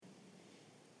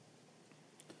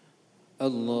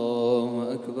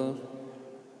الله أكبر.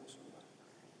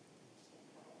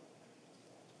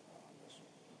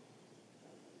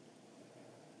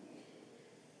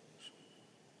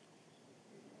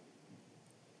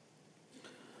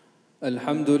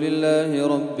 الحمد لله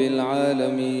رب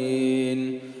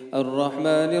العالمين الرحمن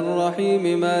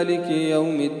الرحيم مالك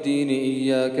يوم الدين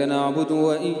إياك نعبد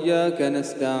وإياك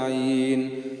نستعين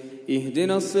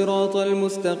اهدنا الصراط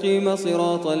المستقيم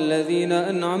صراط الذين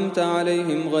أنعمت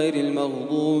عليهم غير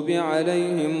المغضوب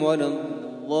عليهم ولا الضالين.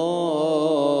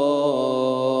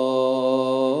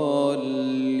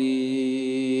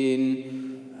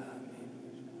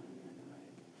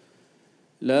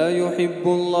 لا يحب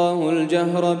الله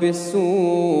الجهر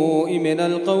بالسوء من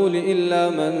القول إلا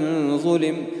من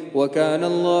ظلم وكان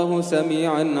الله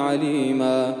سميعا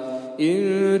عليما.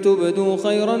 إن تبدوا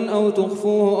خيرا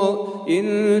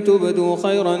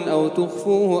أو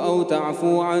تخفوه أو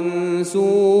تعفو عن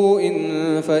سوء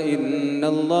فإن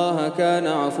الله كان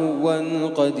عفوا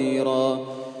قديرا.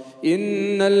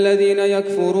 إن الذين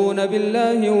يكفرون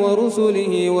بالله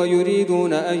ورسله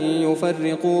ويريدون أن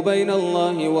يفرقوا بين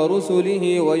الله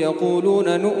ورسله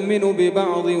ويقولون نؤمن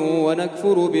ببعض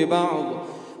ونكفر ببعض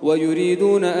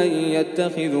ويريدون أن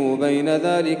يتخذوا بين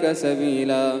ذلك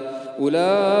سبيلا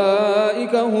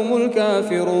أولئك هم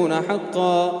الكافرون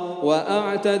حقا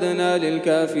وأعتدنا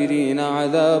للكافرين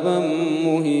عذابا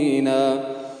مهينا.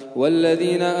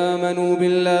 والذين آمنوا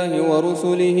بالله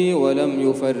ورسله ولم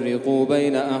يفرقوا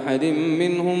بين أحد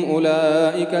منهم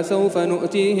أولئك سوف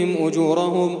نؤتيهم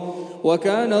أجورهم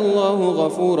وكان الله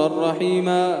غفورا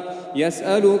رحيما.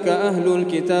 يسألك أهل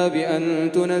الكتاب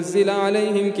أن تنزل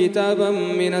عليهم كتابا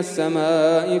من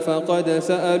السماء فقد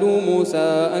سألوا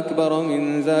موسى أكبر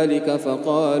من ذلك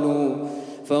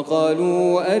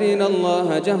فقالوا أرنا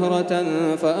الله جهرة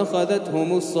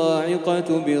فأخذتهم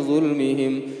الصاعقة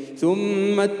بظلمهم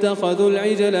ثم اتخذوا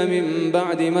العجل من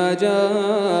بعد ما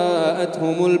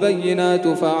جاءتهم البينات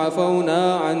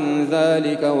فعفونا عن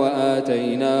ذلك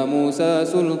وآتينا موسى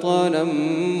سلطانا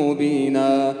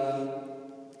مبينا.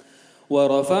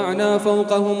 ورفعنا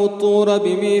فوقهم الطور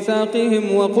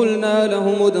بميثاقهم وقلنا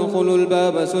لهم ادخلوا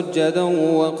الباب سجدا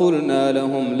وقلنا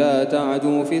لهم لا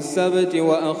تعدوا في السبت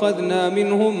وأخذنا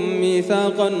منهم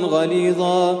ميثاقا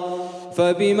غليظا.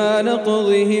 فبما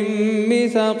نقضهم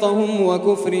ميثاقهم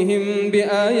وكفرهم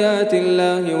بآيات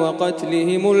الله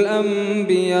وقتلهم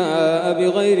الأنبياء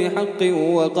بغير حق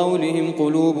وقولهم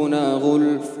قلوبنا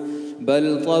غلف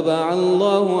بل طبع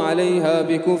الله عليها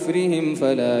بكفرهم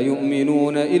فلا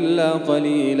يؤمنون إلا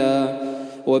قليلا.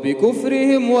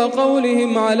 وبكفرهم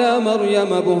وقولهم على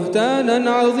مريم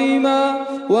بهتانا عظيما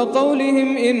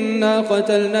وقولهم إنا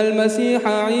قتلنا المسيح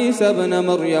عيسى ابن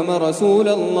مريم رسول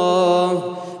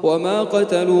الله وما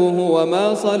قتلوه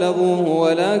وما صلبوه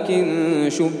ولكن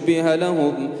شبه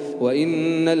لهم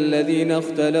وإن الذين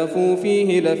اختلفوا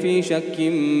فيه لفي شك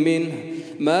منه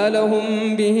ما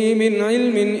لهم به من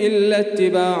علم إلا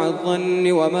اتباع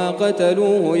الظن وما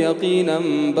قتلوه يقينا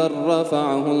بل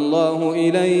رفعه الله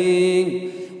إليه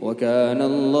وكان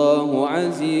الله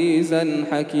عزيزا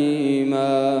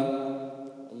حكيما.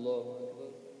 الله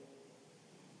أكبر.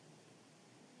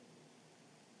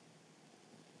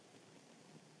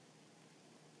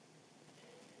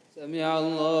 سمع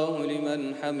الله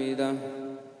لمن حمده.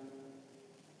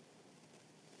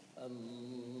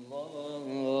 الله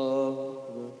الله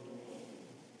أكبر.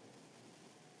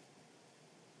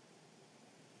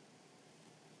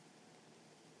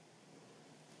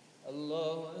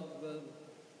 الله أكبر.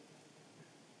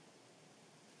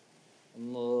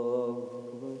 الله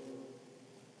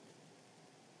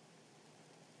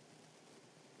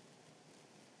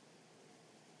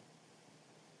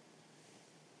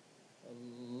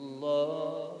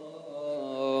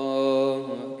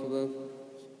أكبر.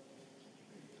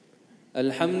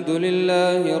 الحمد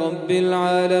لله رب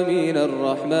العالمين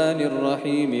الرحمن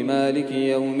الرحيم مالك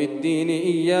يوم الدين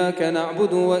إياك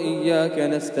نعبد وإياك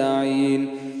نستعين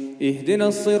اهدنا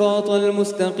الصراط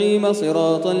المستقيم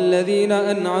صراط الذين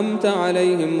أنعمت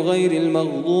عليهم غير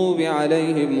المغضوب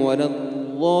عليهم ولا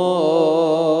الضالين.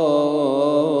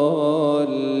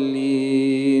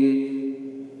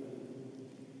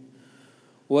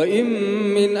 وإن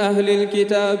من أهل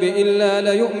الكتاب إلا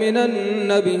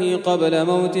ليؤمنن به قبل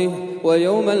موته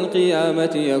ويوم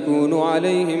القيامة يكون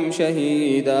عليهم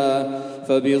شهيدا.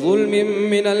 فبظلم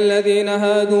من الذين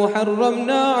هادوا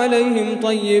حرمنا عليهم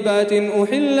طيبات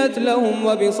أحلت لهم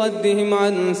وبصدهم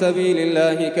عن سبيل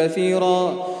الله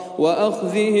كثيرا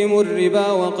وأخذهم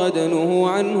الربا وقد نهوا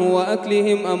عنه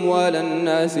وأكلهم أموال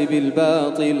الناس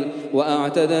بالباطل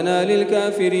وأعتدنا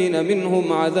للكافرين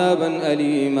منهم عذابا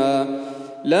أليما.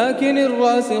 لكن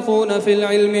الراسخون في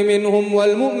العلم منهم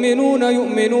والمؤمنون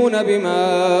يؤمنون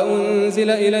بما أنزل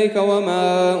إليك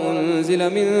وما أنزل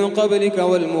من قبلك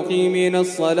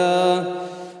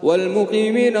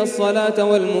والمقيمين الصلاة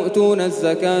والمؤتون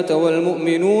الزكاة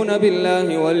والمؤمنون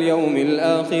بالله واليوم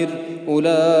الآخر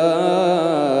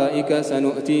أولئك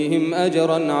سنؤتيهم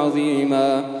أجرا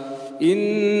عظيما.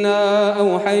 إنا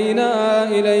أوحينا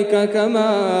إليك كما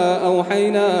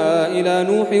أوحينا إلى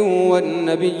نوح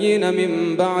والنبيين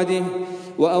من بعده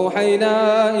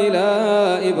وأوحينا إلى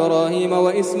إبراهيم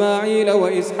وإسماعيل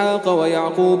وإسحاق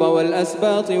ويعقوب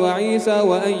والأسباط وعيسى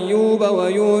وأيوب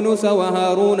ويونس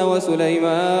وهارون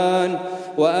وسليمان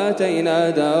وآتينا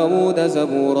داود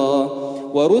زبورا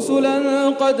ورسلا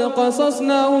قد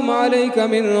قصصناهم عليك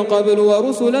من قبل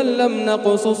ورسلا لم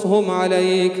نقصصهم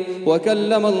عليك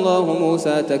وكلم الله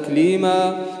موسى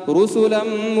تكليما رسلا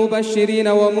مبشرين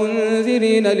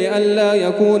ومنذرين لئلا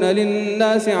يكون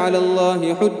للناس على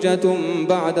الله حجة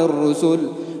بعد الرسل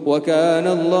وكان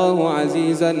الله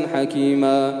عزيزا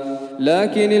حكيما.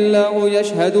 لكن الله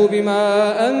يشهد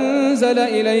بما أنزل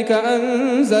إليك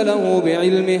أنزله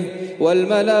بعلمه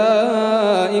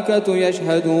والملائكة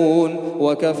يشهدون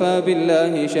وكفى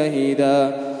بالله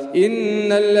شهيدا.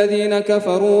 إن الذين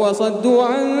كفروا وصدوا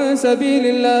عن سبيل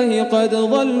الله قد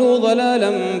ضلوا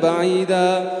ضلالا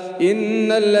بعيدا.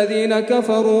 إن الذين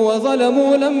كفروا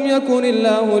وظلموا لم يكن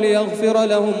الله ليغفر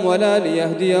لهم ولا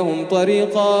ليهديهم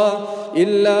طريقا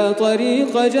إلا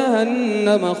طريق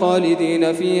جهنم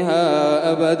خالدين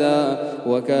فيها أبدا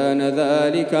وكان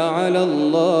ذلك على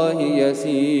الله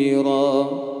يسيرا.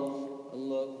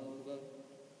 الله أكبر.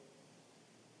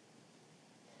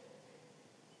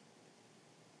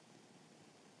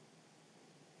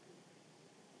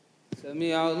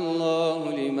 سمع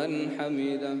الله لمن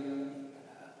حمده.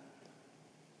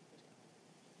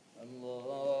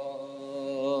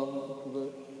 الله أكبر.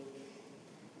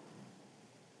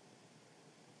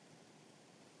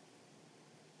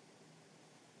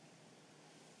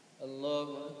 الله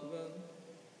أكبر.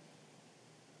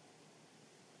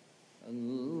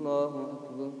 الله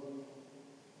أكبر.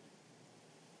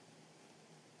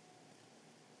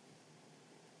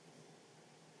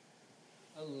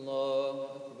 الله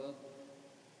أكبر.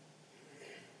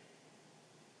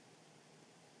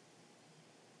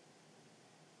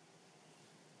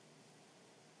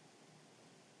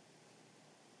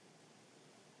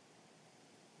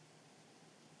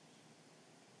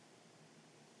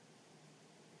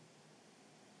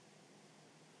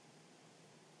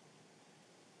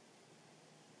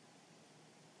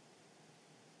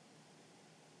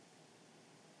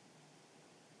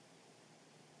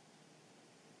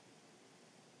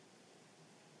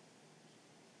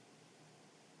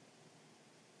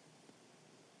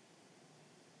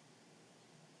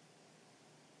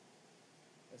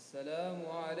 السلام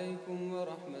عليكم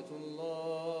ورحمة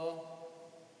الله.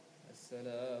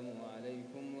 السلام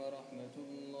عليكم ورحمة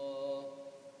الله.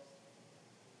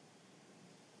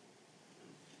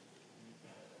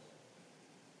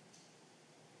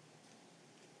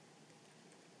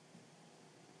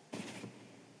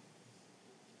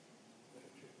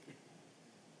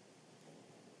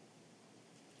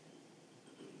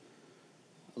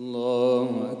 الله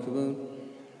أكبر.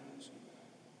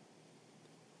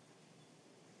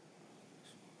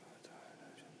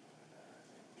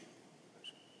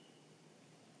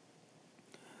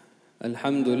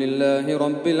 الحمد لله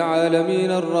رب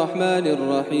العالمين الرحمن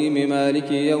الرحيم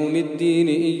مالك يوم الدين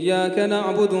إياك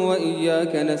نعبد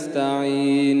وإياك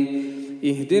نستعين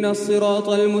اهدنا الصراط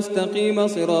المستقيم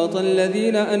صراط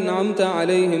الذين أنعمت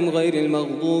عليهم غير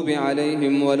المغضوب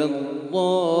عليهم ولا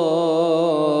الضالين.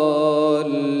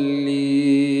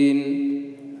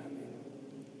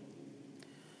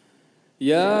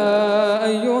 يا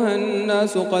أيها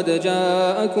الناس قد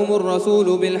جاءكم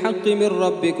الرسول بالحق من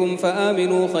ربكم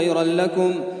فآمنوا خيرا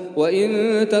لكم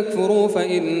وإن تكفروا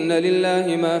فإن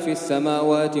لله ما في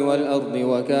السماوات والأرض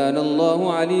وكان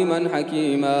الله عليما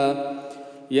حكيما.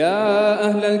 يا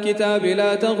أهل الكتاب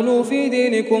لا تغلوا في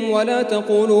دينكم ولا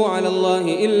تقولوا على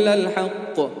الله إلا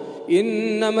الحق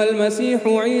إنما المسيح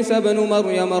عيسى بن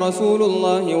مريم رسول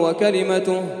الله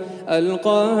وكلمته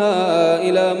ألقاها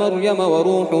إلى مريم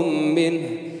وروح منه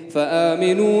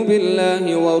فآمنوا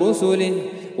بالله ورسله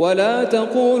ولا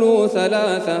تقولوا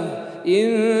ثلاثة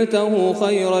انتهوا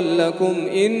خيرا لكم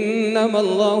إنما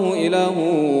الله إله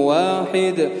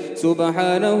واحد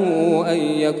سبحانه أن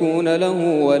يكون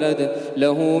له ولد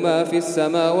له ما في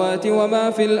السماوات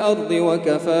وما في الأرض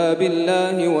وكفى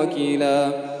بالله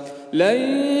وكيلا. لن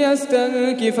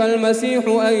يستنكف المسيح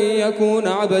أن يكون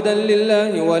عبدا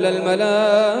لله ولا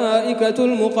الملائكة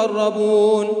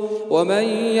المقربون ومن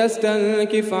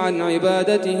يستنكف عن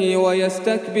عبادته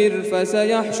ويستكبر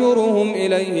فسيحشرهم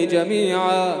إليه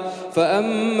جميعا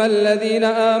فأما الذين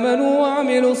آمنوا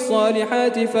وعملوا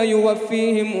الصالحات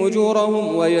فيوفيهم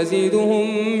أجورهم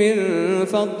ويزيدهم من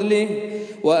فضله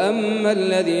وأما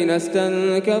الذين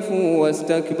استنكفوا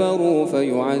واستكبروا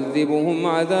فيعذبهم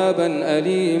عذابا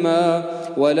أليما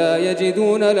ولا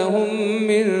يجدون لهم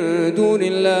من دون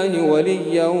الله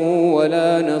وليا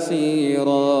ولا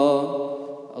نصيرا.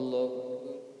 الله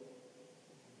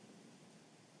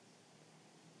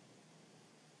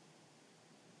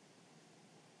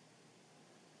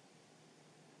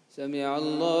سمع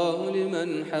الله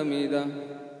لمن حمده.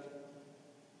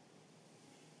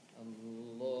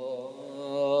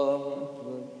 الله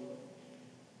أكبر.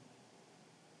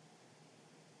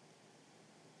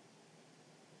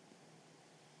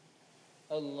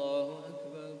 الله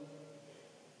أكبر.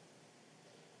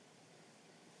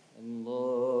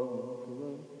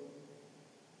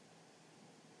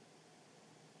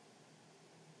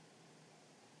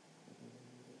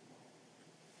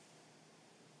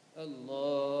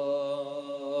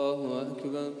 الله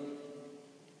أكبر.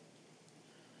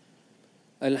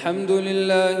 الحمد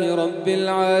لله رب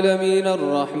العالمين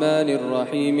الرحمن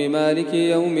الرحيم مالك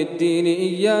يوم الدين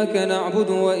إياك نعبد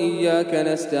وإياك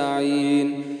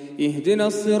نستعين اهدنا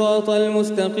الصراط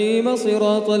المستقيم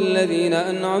صراط الذين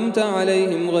أنعمت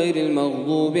عليهم غير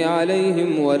المغضوب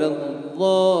عليهم ولا الضالين.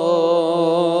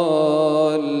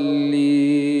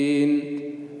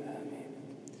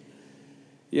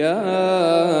 يا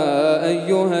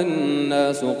أيها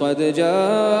الناس قد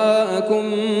جاءكم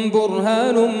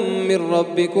برهان من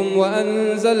ربكم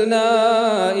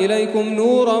وأنزلنا إليكم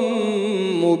نورا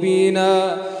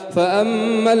مبينا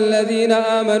فأما الذين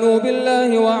آمنوا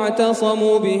بالله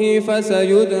واعتصموا به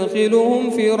فسيدخلهم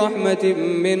في رحمة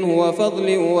منه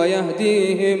وفضل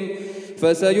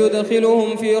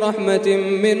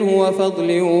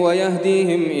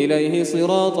ويهديهم إليه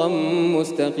صراطا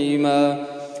مستقيما.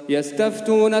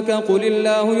 يستفتونك قل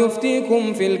الله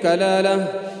يفتيكم في الكلالة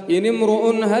إن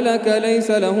امرؤ هلك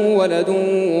ليس له ولد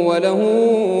وله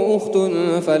أخت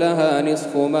فلها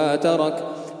نصف ما ترك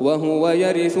وهو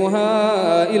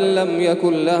يرثها إن لم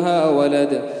يكن لها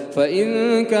ولد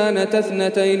فإن كانت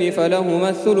اثنتين فلهما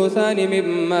الثلثان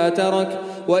مما ترك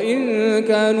وإن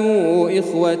كانوا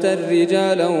إخوة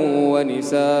رجالا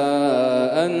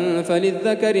ونساء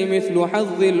فللذكر مثل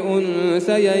حظ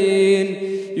الأنثيين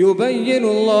يبين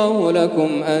الله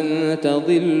لكم أن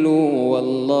تضلوا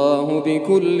والله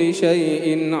بكل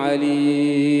شيء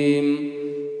عليم.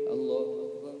 الله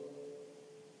أكبر.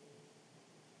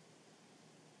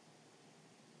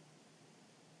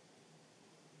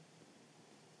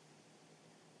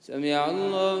 سمع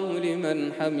الله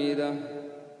لمن حمده.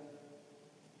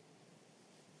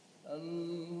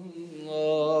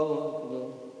 الله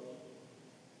أكبر.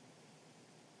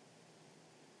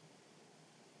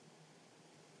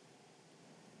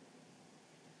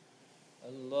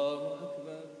 الله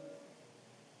أكبر.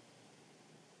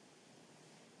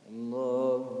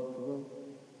 الله أكبر.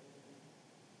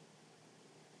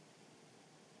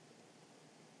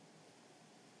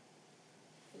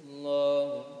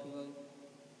 الله أكبر.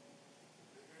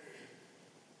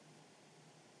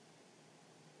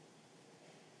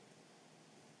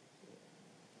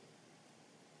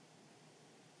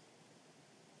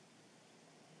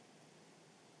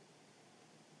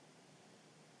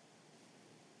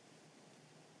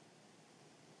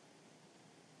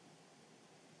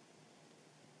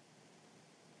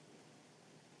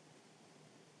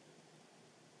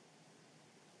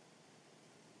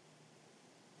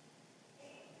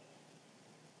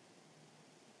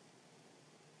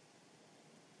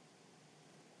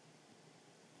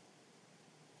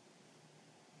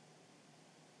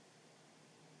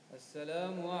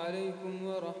 السلام عليكم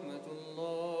ورحمة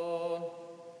الله.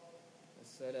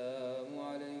 السلام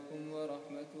عليكم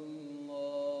ورحمة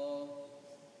الله.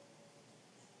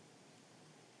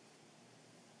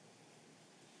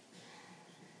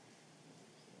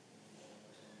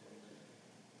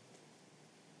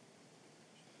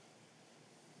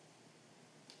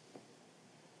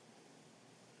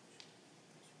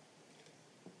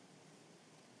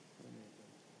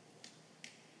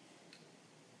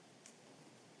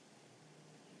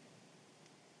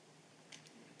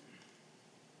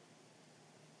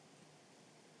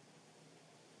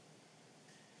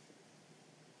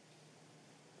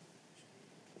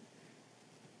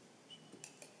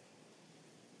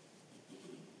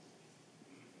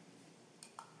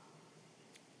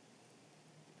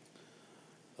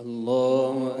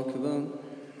 الله أكبر.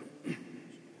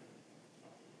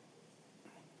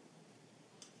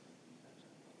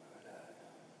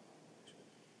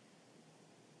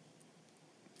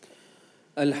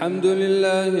 الحمد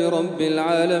لله رب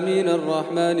العالمين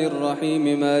الرحمن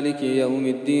الرحيم مالك يوم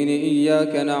الدين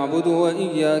إياك نعبد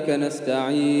وإياك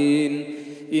نستعين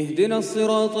اهدنا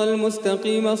الصراط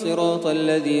المستقيم صراط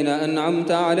الذين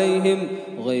أنعمت عليهم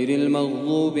غير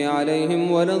المغضوب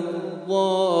عليهم ولا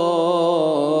الضالين.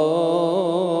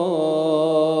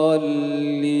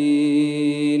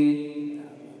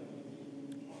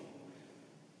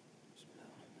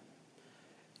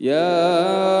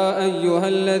 يا أيها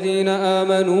الذين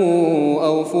آمنوا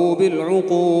أوفوا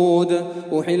بالعقود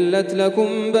أحلت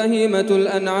لكم بهيمة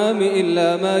الأنعام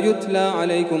إلا ما يتلى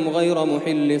عليكم غير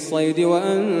محل الصيد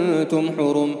وأنتم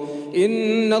حرم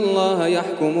إن الله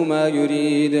يحكم ما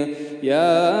يريد.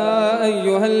 يا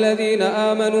أيها الذين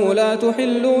آمنوا لا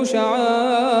تحلوا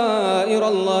شعائر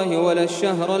الله ولا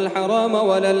الشهر الحرام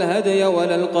ولا الهدي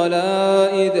ولا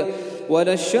القلائد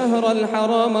ولا الشهر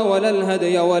الحرام ولا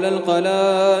الهدي ولا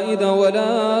القلائد ولا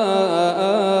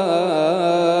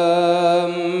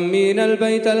آمين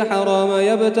البيت الحرام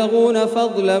يبتغون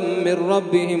فضلا من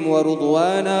ربهم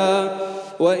ورضوانا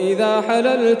وإذا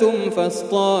حللتم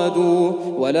فاصطادوا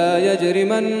ولا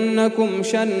يجرمنكم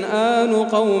شنآن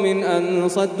قوم أن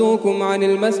صدوكم عن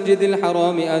المسجد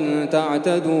الحرام أن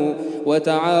تعتدوا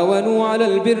وتعاونوا على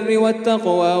البر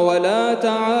والتقوى ولا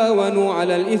تعاونوا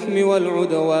على الإثم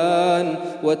والعدوان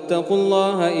واتقوا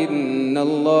الله إن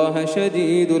الله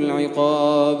شديد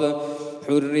العقاب.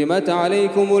 حرمت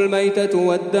عليكم الميتة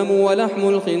والدم ولحم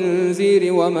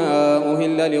الخنزير وما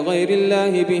أهل لغير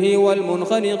الله به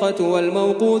والمنخنقة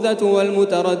والموقوذة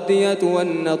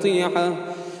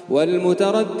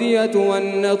والمتردية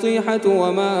والنطيحة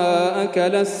وما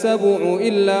أكل السبع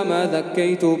إلا ما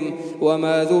ذكيتم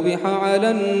وما ذبح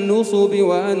على النصب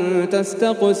وأن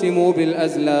تستقسموا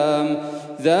بالأزلام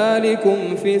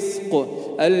ذلكم فسق.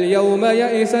 اليوم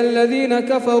يئس الذين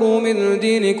كفروا من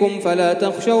دينكم فلا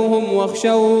تخشوهم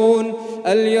واخشون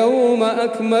اليوم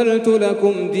أكملت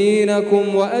لكم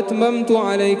دينكم وأتممت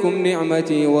عليكم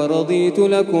نعمتي ورضيت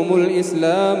لكم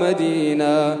الإسلام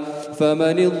دينا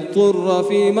فمن اضطر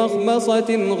في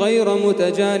مخمصة غير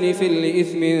متجانف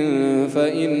لإثم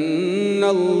فإن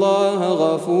الله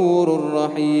غفور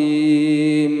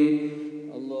رحيم.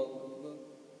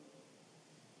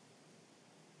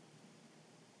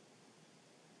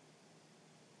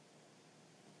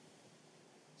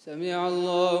 سمع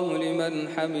الله لمن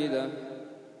حمده.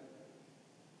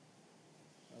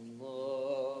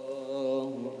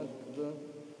 الله أكبر.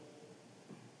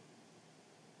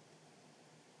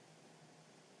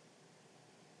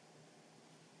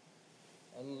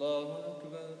 الله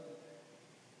أكبر.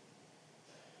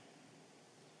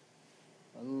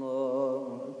 الله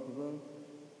أكبر.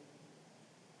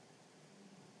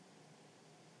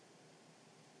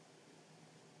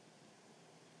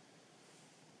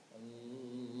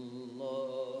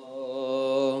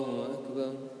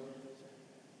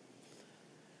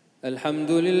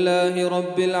 الحمد لله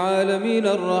رب العالمين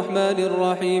الرحمن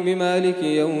الرحيم مالك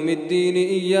يوم الدين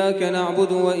إياك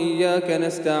نعبد وإياك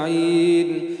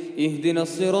نستعين اهدنا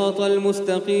الصراط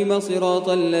المستقيم صراط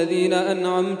الذين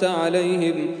أنعمت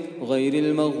عليهم غير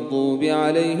المغضوب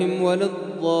عليهم ولا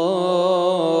الضالين.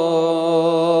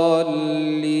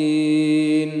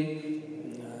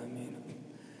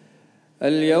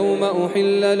 اليوم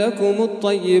أحل لكم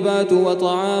الطيبات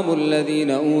وطعام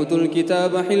الذين أوتوا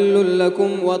الكتاب حل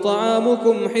لكم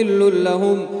وطعامكم حل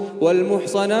لهم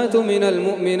والمحصنات من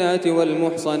المؤمنات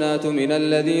والمحصنات من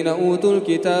الذين أوتوا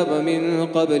الكتاب من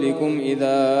قبلكم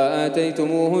إذا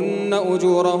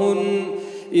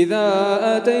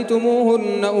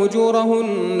آتيتموهن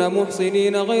أجورهن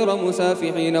محصنين غير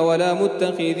مسافحين ولا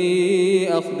متخذي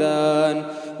أخدان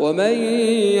ومن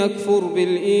يكفر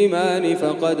بالإيمان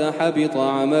فقد حبط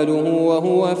عمله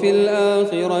وهو في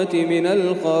الآخرة من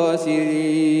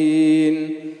الخاسرين.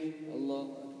 الله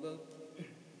أكبر.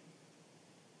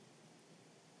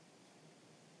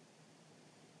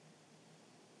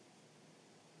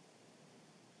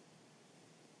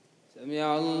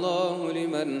 سمع الله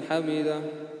لمن حمده.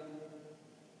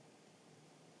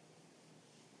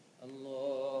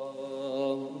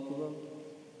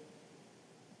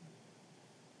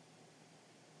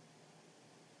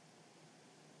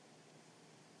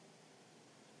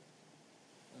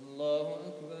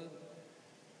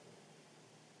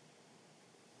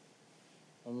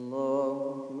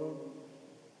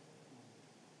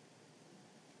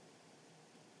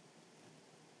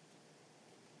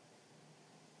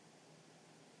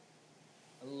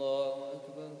 الله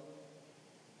أكبر.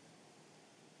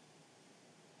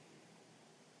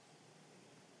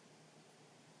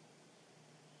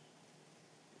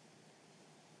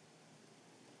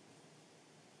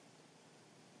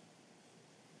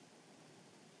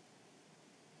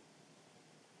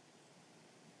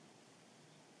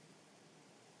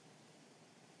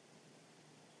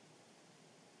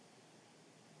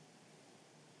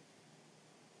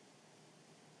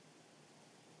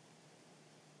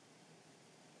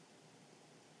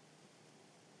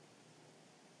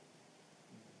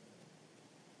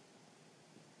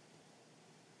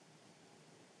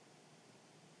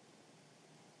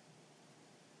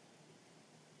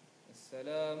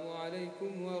 السلام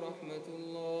عليكم ورحمة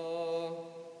الله.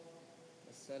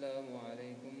 السلام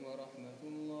عليكم ورحمة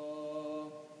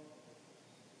الله.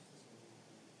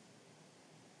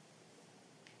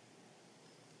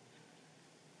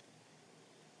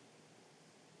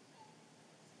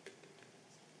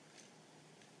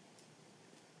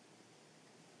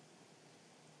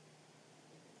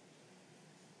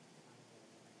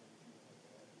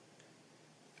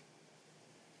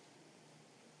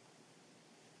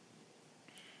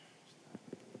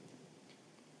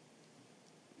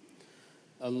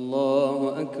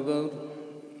 الله أكبر.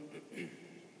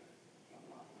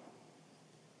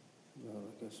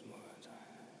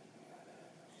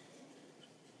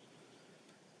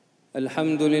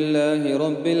 الحمد لله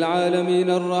رب العالمين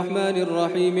الرحمن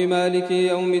الرحيم مالك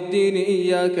يوم الدين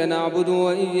إياك نعبد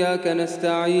وإياك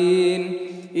نستعين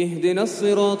اهدنا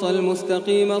الصراط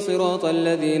المستقيم صراط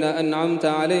الذين أنعمت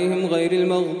عليهم غير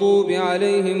المغضوب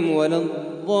عليهم ولا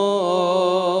الضالين.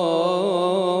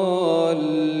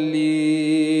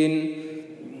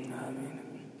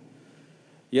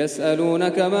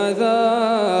 يسألونك ماذا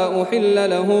أحل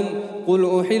لهم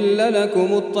قل أحل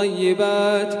لكم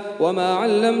الطيبات وما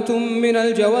علمتم من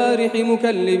الجوارح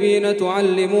مكلبين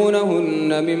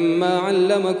تعلمونهن مما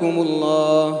علمكم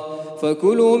الله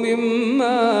فكلوا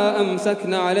مما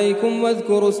أمسكن عليكم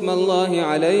واذكروا اسم الله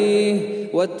عليه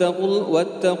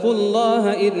واتقوا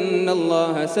الله إن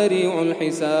الله سريع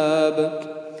الحساب.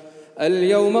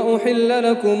 اليوم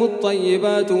أحل لكم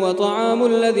الطيبات وطعام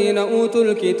الذين أوتوا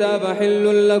الكتاب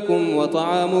حل لكم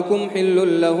وطعامكم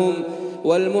حل لهم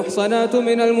والمحصنات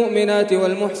من المؤمنات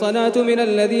والمحصنات من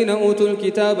الذين أوتوا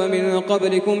الكتاب من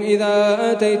قبلكم إذا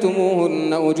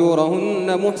آتيتموهن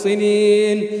أجورهن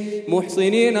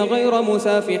محصنين غير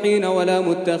مسافحين ولا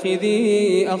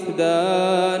متخذي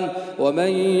أخدان ومن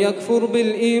يكفر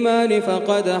بالإيمان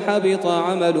فقد حبط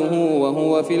عمله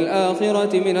وهو في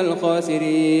الآخرة من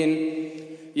الخاسرين.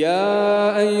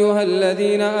 يا أيها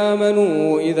الذين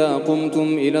آمنوا إذا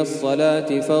قمتم إلى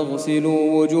الصلاة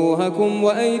فاغسلوا وجوهكم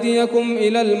وأيديكم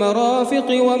إلى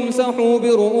المرافق وامسحوا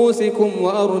برؤوسكم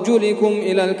وأرجلكم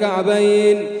إلى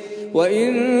الكعبين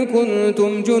وإن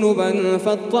كنتم جنبا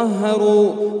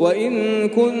فاطهروا وإن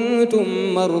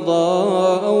كنتم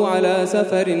مرضى أو على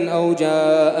سفر أو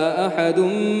جاء أحد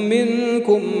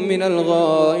منكم من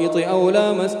الغائط أو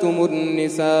لامستم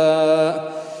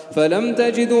النساء فلم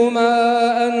تجدوا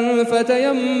ماء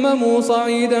فتيمموا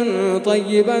صعيدا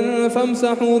طيبا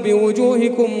فامسحوا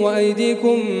بوجوهكم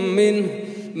وأيديكم منه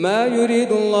ما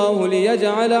يريد الله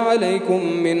ليجعل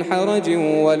عليكم من حرج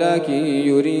ولكن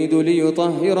يريد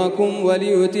ليطهركم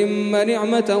وليتم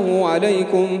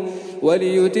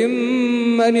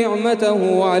نعمته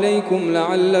عليكم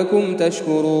لعلكم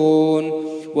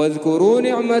تشكرون. واذكروا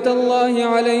نعمة الله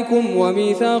عليكم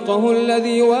وميثاقه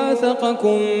الذي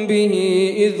واثقكم به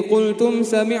إذ قلتم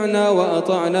سمعنا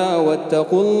وأطعنا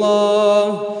واتقوا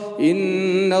الله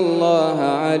إن الله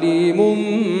عليم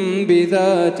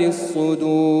بذات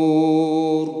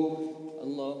الصدور.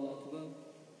 الله أكبر.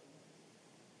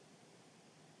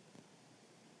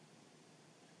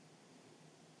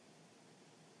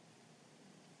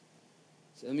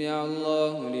 سمع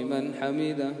الله لمن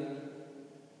حمده.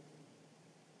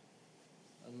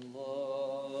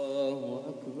 الله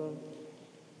أكبر.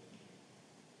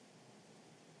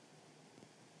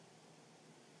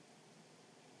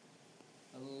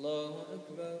 الله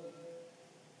أكبر.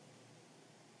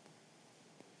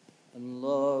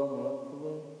 الله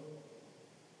أكبر.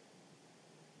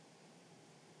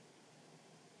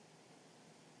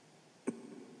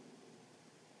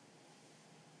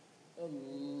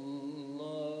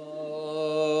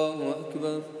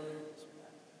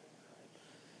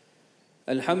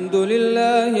 الحمد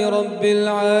لله رب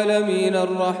العالمين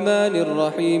الرحمن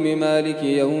الرحيم مالك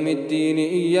يوم الدين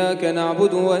إياك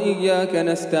نعبد وإياك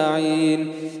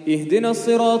نستعين اهدنا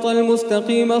الصراط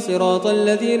المستقيم صراط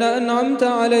الذين أنعمت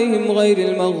عليهم غير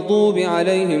المغضوب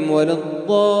عليهم ولا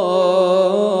الضالين.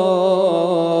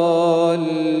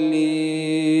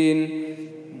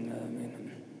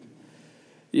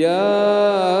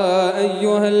 يا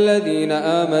أيها الذين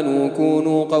آمنوا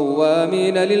كونوا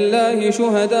قوامين لله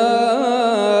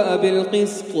شهداء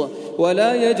بالقسط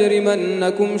ولا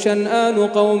يجرمنكم شنآن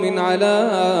قوم على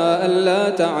ألا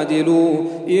تعدلوا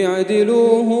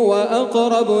اعدلوا هو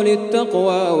أقرب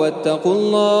للتقوى واتقوا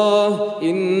الله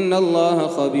إن الله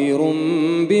خبير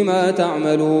بما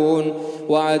تعملون.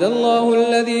 وعد الله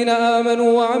الذين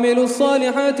آمنوا وعملوا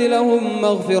الصالحات لهم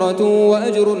مغفرة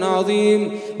وأجر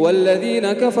عظيم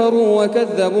والذين كفروا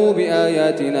وكذبوا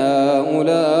بآياتنا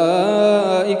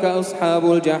أولئك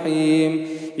أصحاب الجحيم.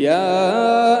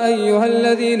 يا أيها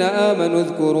الذين آمنوا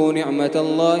اذكروا نعمة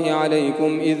الله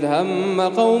عليكم إذ هم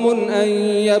قوم أن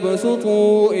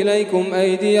يبسطوا إليكم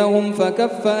أيديهم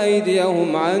فكف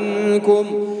أيديهم عنكم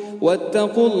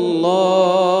واتقوا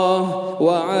الله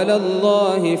وعلى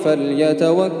الله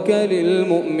فليتوكل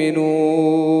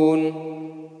المؤمنون.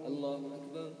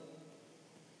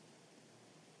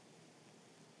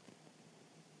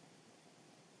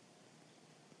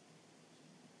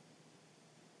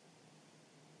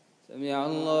 سمع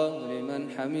الله لمن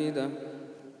حمده.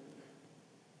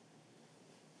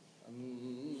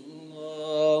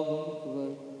 الله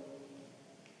أكبر.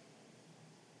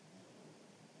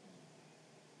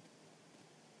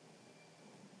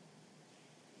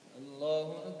 الله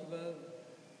أكبر.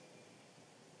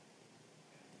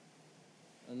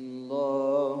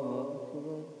 الله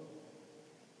أكبر.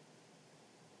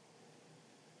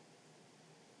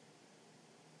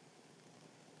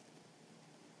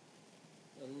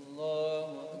 الله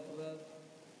أكبر.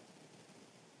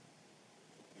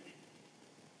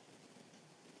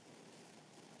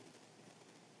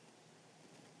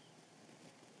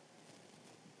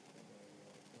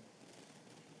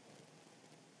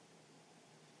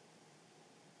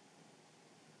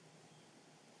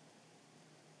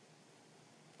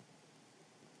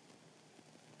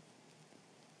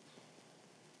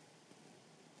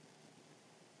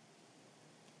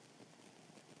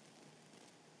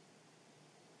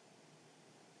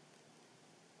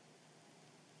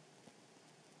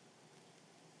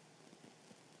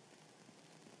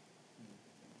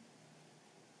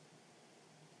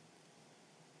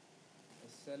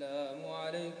 السلام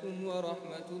عليكم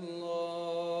ورحمة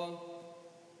الله.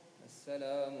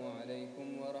 السلام عليكم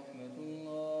ورحمة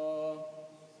الله.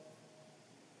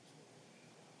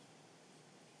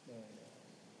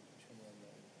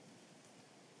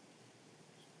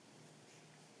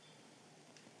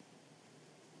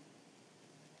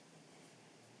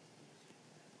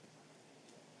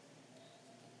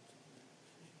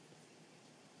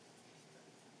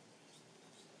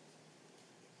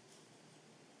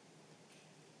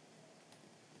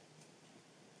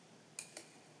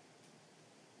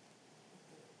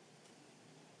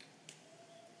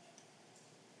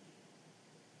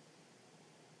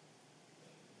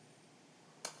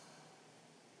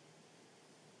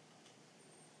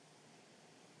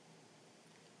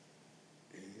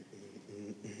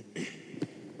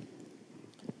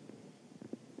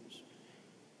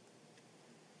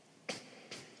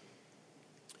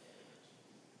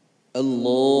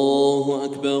 الله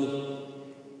أكبر.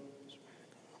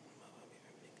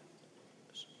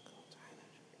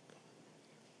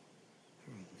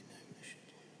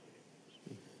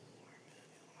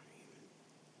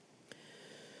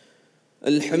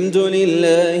 الحمد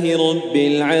لله رب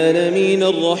العالمين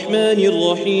الرحمن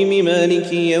الرحيم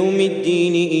مالك يوم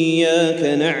الدين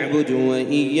إياك نعبد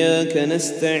وإياك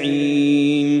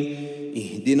نستعين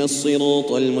اهدنا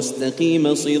الصراط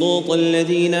المستقيم صراط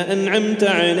الذين أنعمت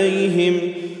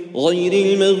عليهم غير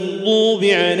المغضوب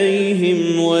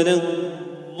عليهم ولا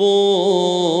الضالين.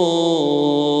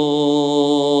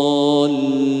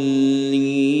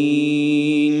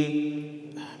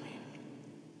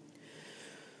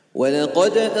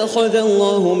 ولقد أخذ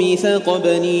الله ميثاق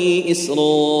بني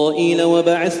إسرائيل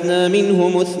وبعثنا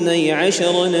منهم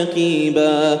 12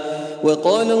 نقيبا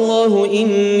وقال الله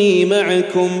إني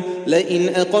معكم لئن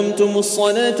أقمتم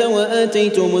الصلاة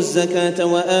وآتيتم الزكاة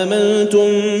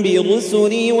وآمنتم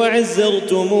برسلي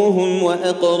وعزرتموهم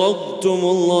وأقرضتم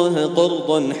الله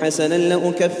قرضا حسنا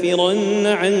لأكفرن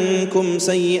عنكم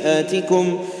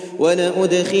سيئاتكم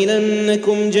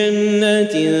ولأدخلنكم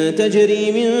جنات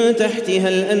تجري من تحتها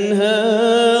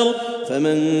الأنهار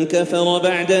فمن كفر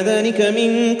بعد ذلك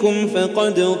منكم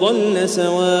فقد ضل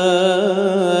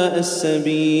سواء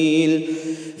السبيل.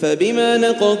 فبما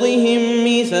نقضهم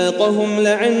ميثاقهم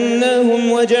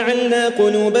لعناهم وجعلنا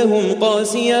قلوبهم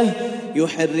قاسية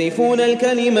يحرفون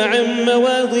الكلم عن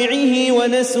مواضعه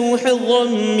ونسوا حظا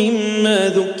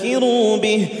مما ذكروا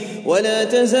به ولا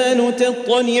تزال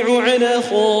تطلع على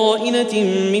خائنة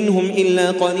منهم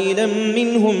إلا قليلا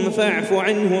منهم فاعف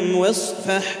عنهم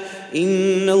واصفح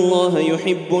إن الله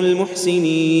يحب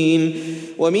المحسنين.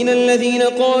 ومن الذين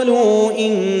قالوا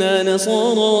إنا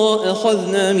نصارى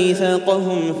أخذنا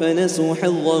ميثاقهم فنسوا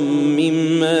حظا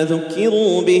مما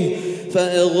ذكروا به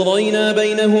فأغرينا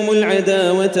بينهم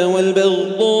العداوة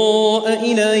والبغضاء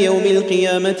إلى يوم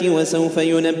القيامة وسوف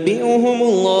ينبئهم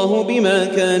الله بما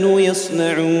كانوا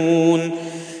يصنعون.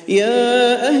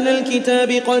 يا أهل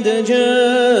الكتاب قد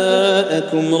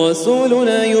جاءكم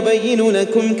رسولنا يبين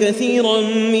لكم كثيرا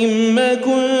مما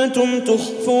كنتم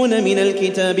تخفون من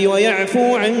الكتاب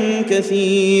ويعفو عن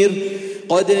كثير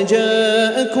قد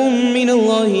جاءكم من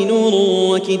الله نور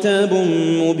وكتاب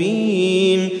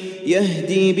مبين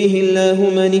يهدي به الله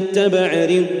من اتبع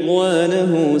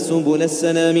رضوانه سبل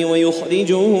السلام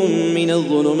ويخرجهم من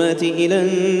الظلمات إلى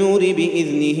النور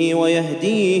بإذنه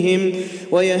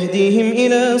ويهديهم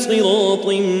إلى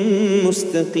صراط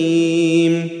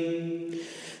مستقيم.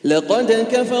 لقد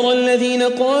كفر الذين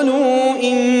قالوا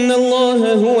إن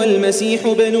الله هو المسيح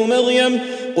ابن مريم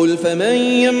قل فمن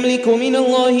يملك من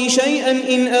الله شيئا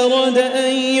إن أراد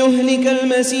أن يهلك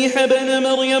المسيح ابن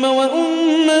مريم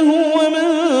وأمه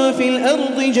ومن في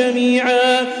الأرض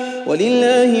جميعا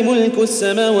ولله ملك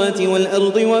السماوات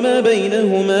والأرض وما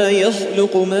بينهما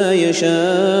يخلق ما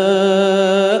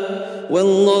يشاء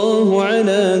والله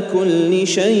على كل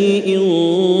شيء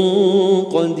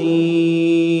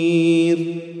قدير.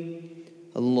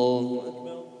 الله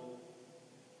أكبر.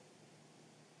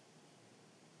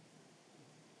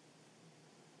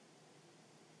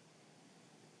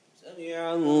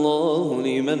 سمع الله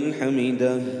لمن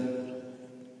حمده.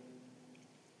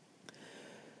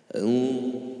 الله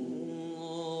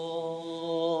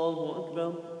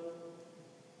أكبر.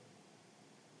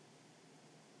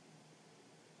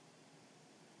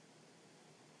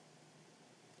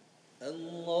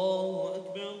 الله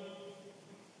أكبر.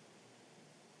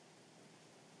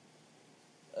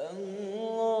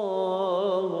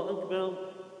 الله أكبر.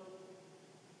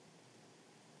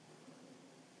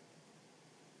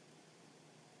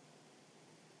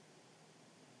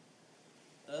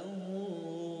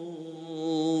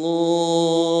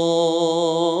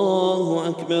 الله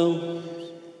أكبر.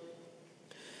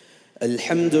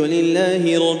 الحمد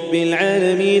لله رب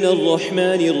العالمين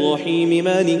الرحمن الرحيم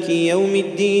مالك يوم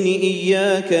الدين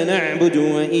إياك نعبد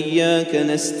وإياك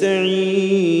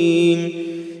نستعين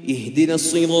اهدنا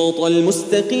الصراط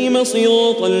المستقيم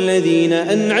صراط الذين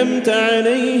أنعمت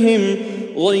عليهم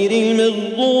غير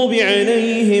المغضوب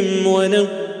عليهم ولا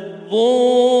الضالين.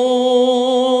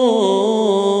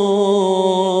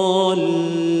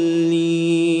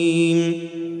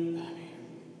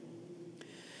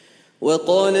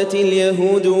 وقالت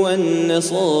اليهود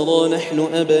والنصارى نحن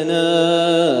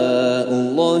أبناء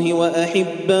الله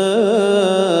وأحباؤه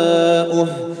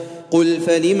قل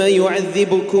فلم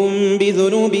يعذبكم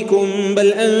بذنوبكم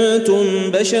بل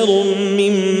أنتم بشر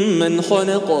ممن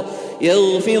خلق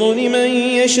يغفر لمن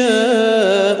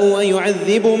يشاء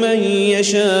ويعذب من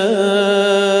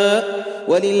يشاء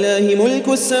ولله ملك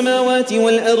السماوات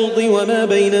والأرض وما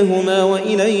بينهما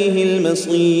وإليه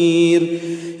المصير.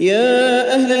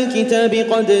 يا أهل الكتاب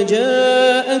قد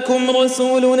جاءكم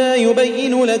رسولنا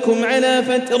يبين لكم على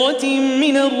فترة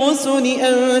من الرسل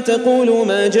أن تقولوا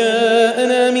ما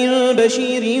جاءنا من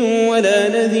بشير ولا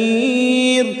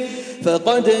نذير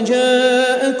فقد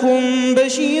جاءكم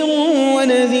بشير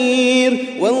ونذير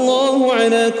والله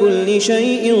على كل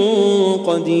شيء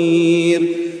قدير.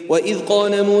 وإذ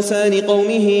قال موسى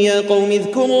لقومه يا قوم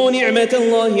اذكروا نعمة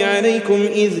الله عليكم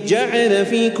إذ جعل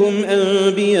فيكم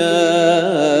أنبياء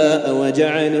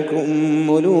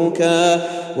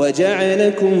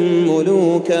وجعلكم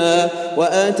ملوكا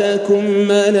وآتاكم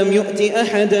ما لم يؤت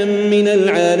أحدا من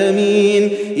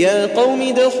العالمين. يا قوم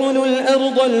ادخلوا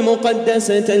الأرض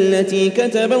المقدسة التي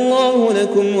كتب الله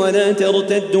لكم ولا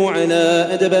ترتدوا على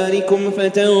أدباركم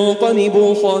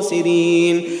فتنقلبوا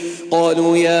خاسرين.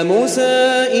 قالوا يا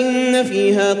موسى إن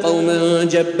فيها قوما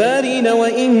جبارين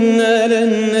وإنا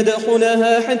لن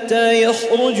ندخلها حتى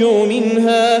يخرجوا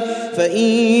منها فإن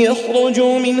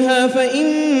يخرجوا منها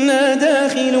فإنا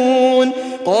داخلون.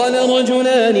 قال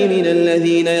رجلان من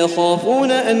الذين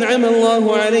يخافون أنعم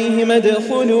الله عليهم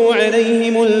ادخلوا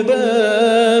عليهم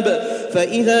الباب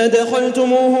فإذا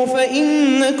دخلتموه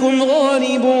فإنكم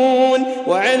غالبون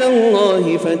وعلى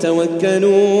الله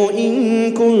فتوكلوا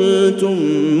إن كنتم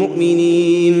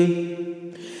مؤمنين.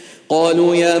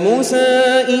 قالوا يا موسى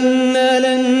إنا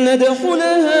لن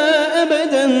ندخلها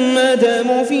أبدا ما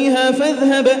داموا فيها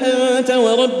فاذهب أنت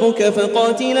وربك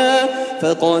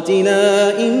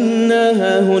فقاتلا إنا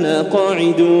هاهنا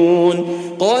قاعدون.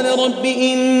 قال رب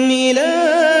إني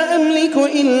لا أملك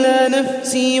إلا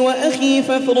نفسي وأخي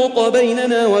فافرق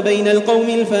بيننا وبين القوم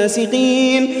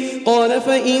الفاسقين. قال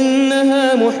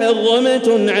فإنها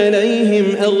محرمة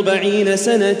عليهم 40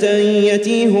 سنة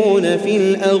يتيهون في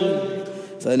الأرض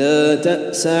فلا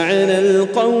تأس على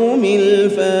القوم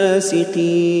الفاسقين.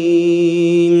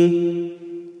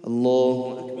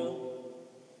 الله أكبر.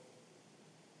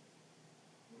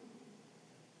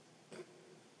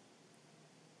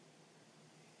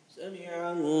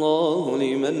 سمع الله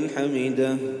لمن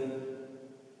حمده.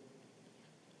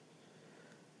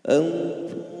 الله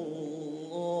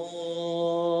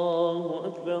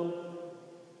أكبر.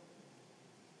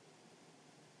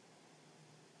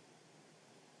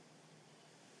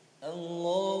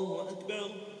 الله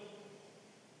أكبر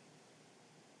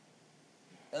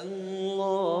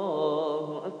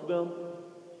الله أكبر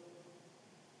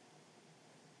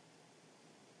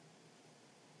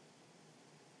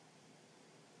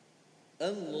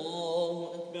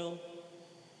الله أكبر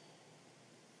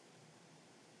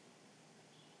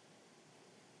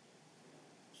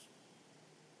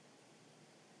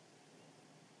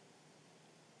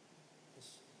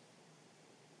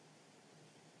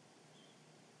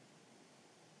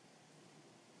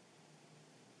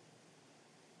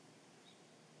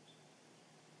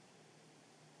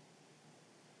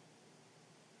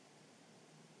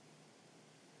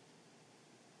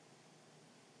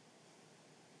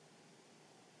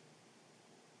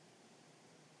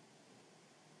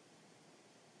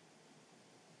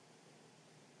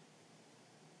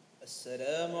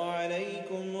السلام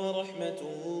عليكم ورحمة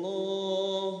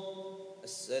الله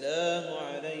السلام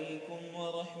عليكم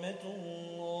ورحمة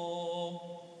الله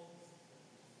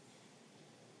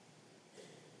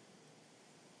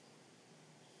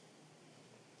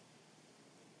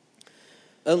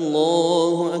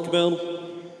الله أكبر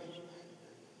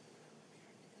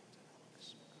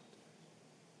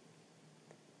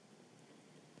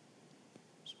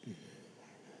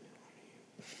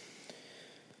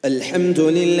الحمد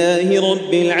لله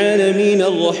رب العالمين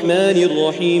الرحمن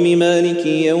الرحيم مالك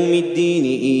يوم الدين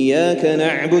إياك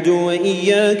نعبد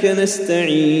وإياك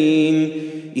نستعين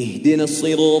اهدنا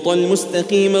الصراط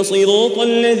المستقيم صراط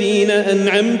الذين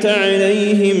أنعمت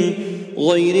عليهم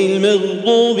غير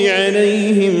المغضوب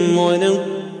عليهم ولا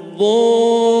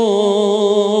الضالين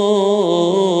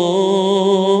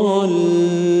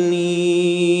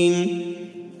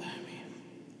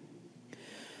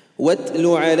واتل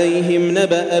عليهم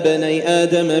نبأ بني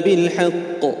آدم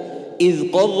بالحق إذ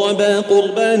قربا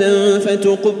قربانا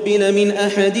فتقبل من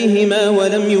أحدهما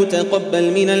ولم يتقبل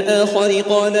من الآخر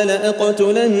قال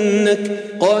لأقتلنك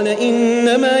قال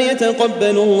إنما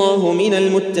يتقبل الله من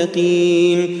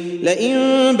المتقين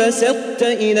لئن بسطت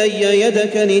إلي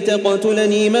يدك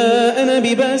لتقتلني ما أنا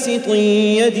بباسط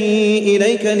يدي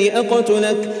إليك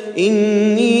لأقتلك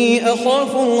إني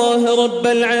أخاف الله رب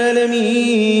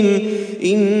العالمين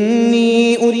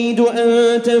إني أريد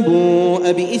أن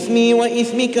تبوء بإثمي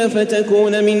وإثمك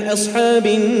فتكون من أصحاب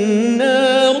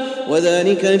النار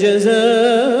وذلك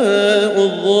جزاء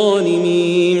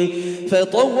الظالمين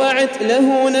فطوعت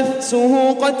له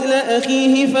نفسه قتل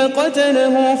أخيه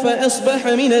فقتله فأصبح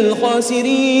من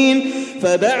الخاسرين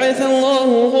فبعث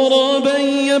الله غرابا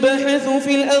يبحث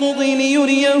في الأرض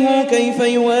ليريه كيف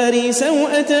يواري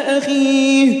سوءة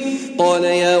أخيه قال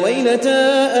يا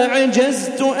ويلتى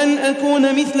أعجزت أن أكون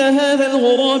مثل هذا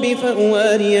الغراب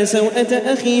فأواري سوءة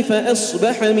أخي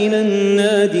فأصبح من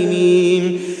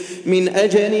النادمين من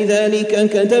أجل ذلك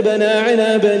كتبنا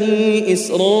على بني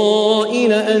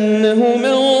إسرائيل أنه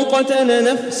من قتل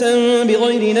نفسا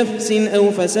بغير نفس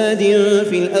أو فساد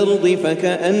في الأرض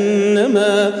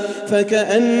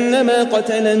فكأنما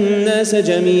قتل الناس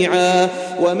جميعا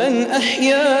ومن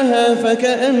أحياها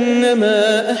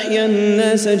فكأنما أحيا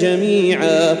الناس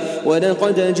جميعا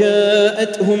ولقد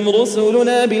جاءتهم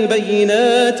رسلنا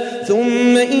بالبينات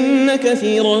ثم إن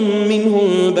كثيرا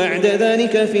منهم بعد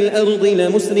ذلك في الأرض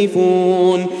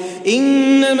لمسرفون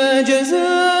إنما جزاء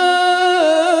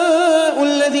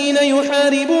الذين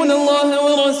يحاربون الله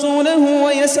ورسوله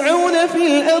ويسعون في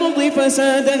الأرض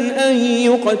فسادا أن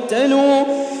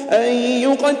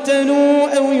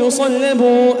يقتلوا أو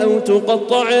يصلبوا أو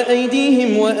تقطع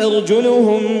أيديهم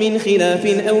وأرجلهم من خلاف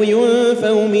أو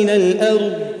ينفوا من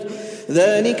الأرض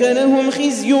ذلك لهم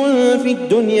خزي في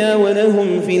الدنيا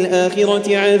ولهم في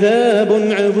الآخرة عذاب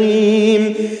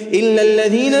عظيم إلا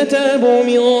الذين تابوا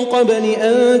من قبل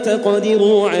أن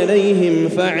تقدروا عليهم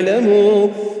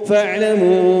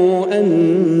فاعلموا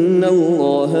أن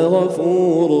الله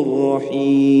غفور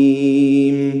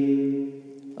رحيم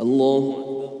الله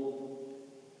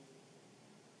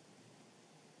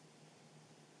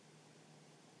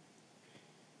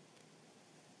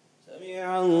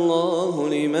سمع الله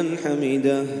لمن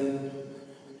حمده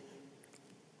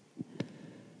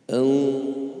الله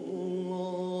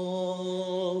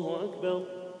أكبر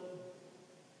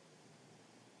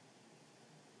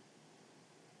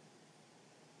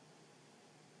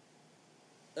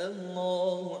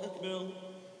الله أكبر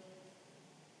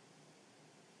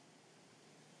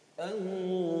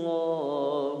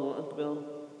الله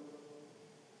أكبر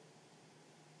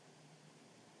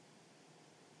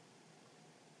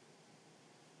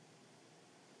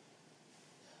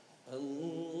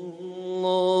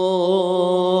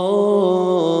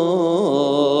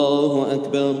الله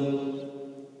أكبر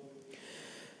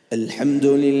الحمد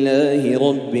لله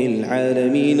رب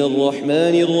العالمين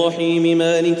الرحمن الرحيم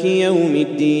مالك يوم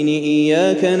الدين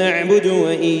إياك نعبد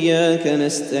وإياك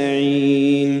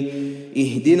نستعين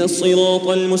اهدنا الصراط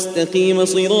المستقيم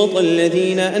صراط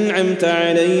الذين أنعمت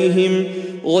عليهم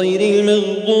غير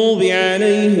المغضوب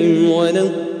عليهم ولا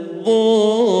الضالين.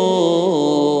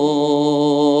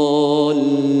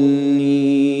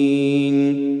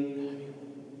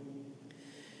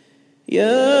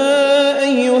 يا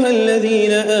أيها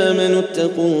الذين آمنوا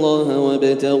اتقوا الله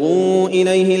وابتغوا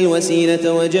إليه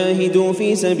الوسيلة وجاهدوا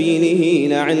في سبيله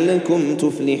لعلكم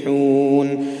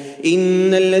تفلحون.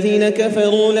 إن الذين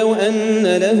كفروا لو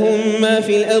أن لهم ما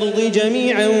في الأرض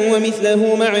جميعا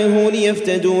ومثله معه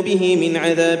ليفتدوا به من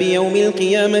عذاب يوم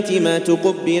القيامة ما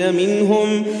تقبل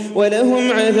منهم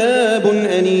ولهم عذاب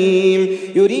أليم.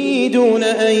 يريدون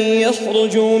أن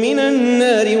يخرجوا من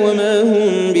النار وما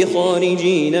هم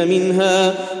بخارجين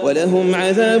منها ولهم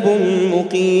عذاب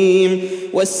مقيم.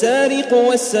 والسارق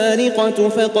والسارقة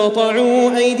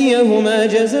فقطعوا أيديهما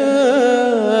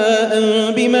جزاء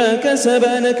بما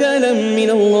كسبا نكالا من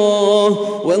الله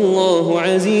والله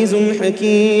عزيز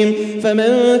حكيم.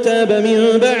 فمن تاب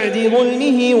من بعد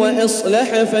ظلمه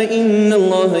وأصلح فإن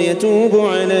الله يتوب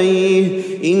عليه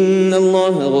إن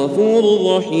الله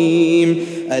غفور رحيم.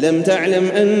 ألم تعلم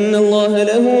أن الله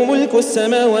له ملك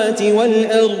السماوات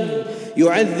والأرض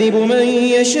يعذب من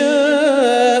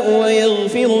يشاء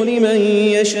ويغفر لمن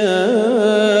يشاء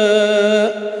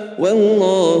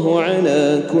والله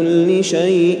على كل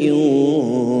شيء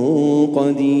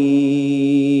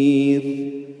قدير.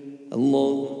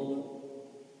 الله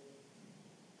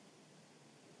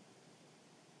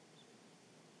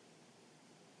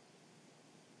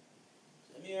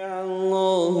سمع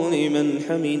الله لمن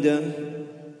حمده.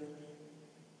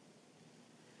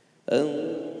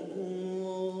 الله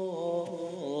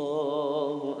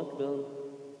أكبر.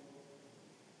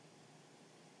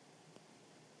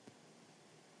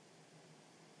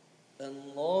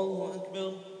 الله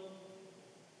أكبر.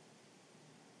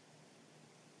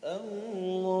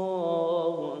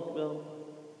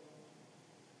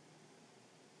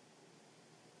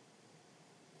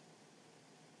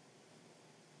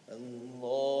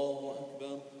 الله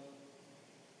أكبر.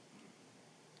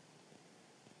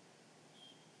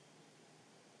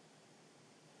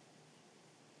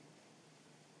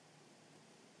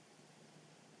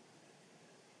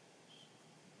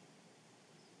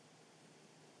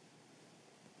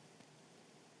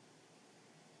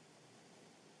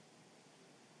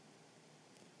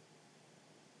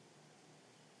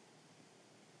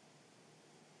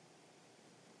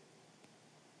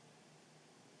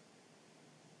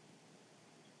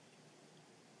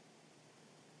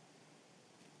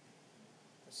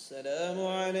 السلام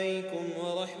عليكم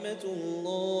ورحمة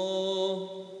الله.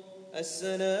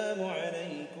 السلام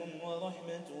عليكم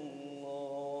ورحمة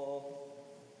الله.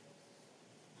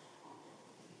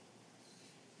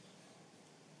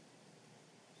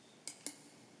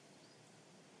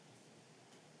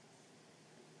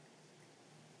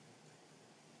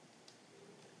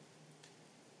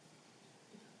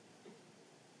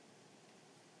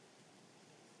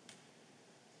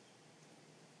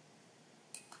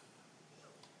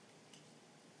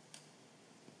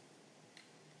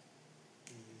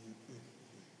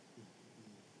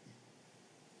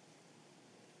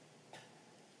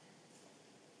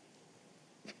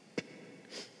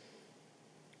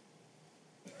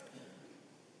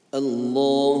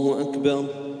 الله أكبر.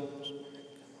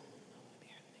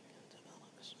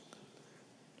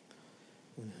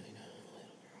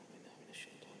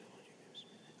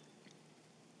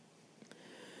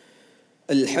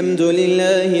 الحمد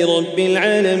لله رب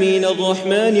العالمين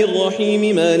الرحمن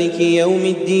الرحيم مالك يوم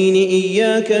الدين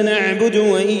إياك نعبد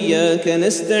وإياك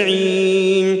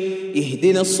نستعين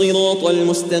اهدنا الصراط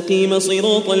المستقيم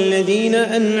صراط الذين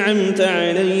أنعمت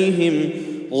عليهم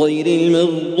غير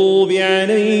المغضوب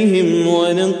عليهم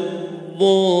ولا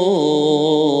الضالين.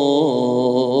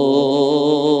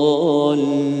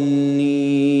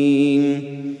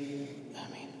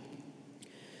 آمين.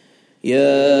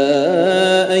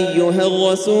 يا أيها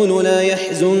الرسول لا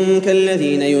يحزنك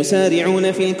الذين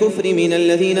يسارعون في الكفر من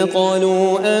الذين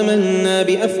قالوا آمنا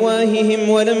بأفواههم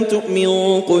ولم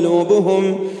تؤمن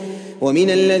قلوبهم ومن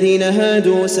الذين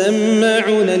هادوا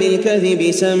سماعون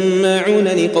للكذب سماعون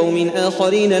لقوم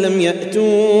آخرين لم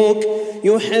يأتوك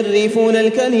يحرفون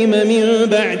الكلم من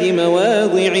بعد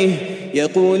مواضعه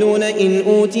يقولون إن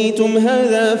أوتيتم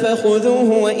هذا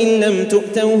فخذوه وإن لم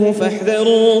تؤتوه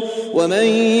فاحذروا ومن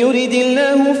يرد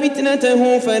الله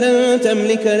فتنته فلن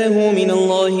تملك له من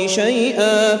الله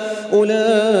شيئا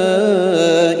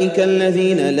أولئك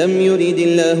الذين لم يرد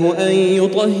الله أن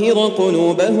يطهر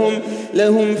قلوبهم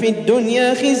لهم في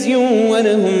الدنيا خزي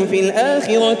ولهم في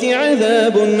الآخرة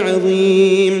عذاب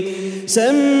عظيم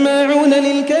سماعون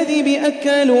للكذب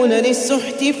أكالون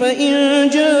للسحت فإن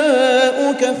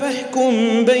جاءوك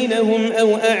فاحكم بينهم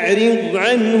أو أعرض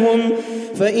عنهم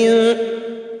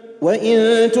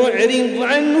وإن تعرض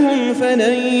عنهم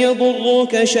فلن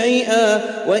يضروك شيئا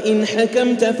وإن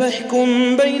حكمت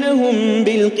فاحكم بينهم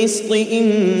بالقسط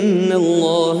إن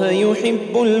الله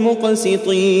يحب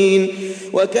المقسطين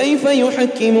وكيف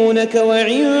يحكمونك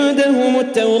وعندهم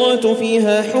التوراة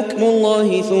فيها حكم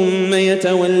الله ثم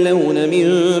يتولون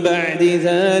من بعد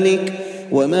ذلك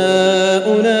وما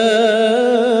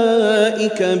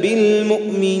أولئك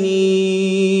بالمؤمنين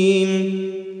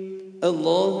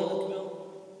الله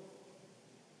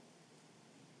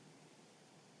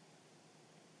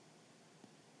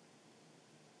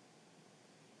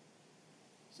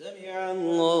سمع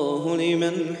الله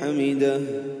لمن حمده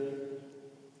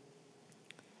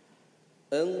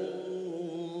الله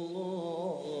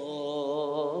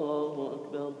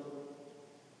أكبر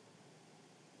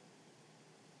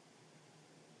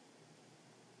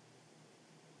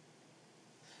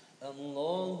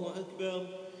الله أكبر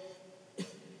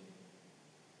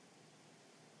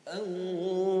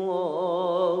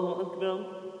الله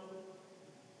أكبر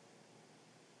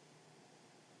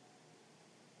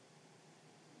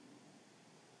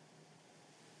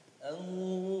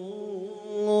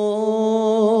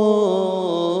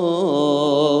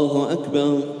الله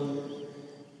أكبر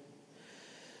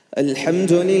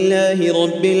الحمد لله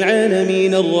رب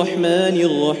العالمين الرحمن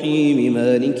الرحيم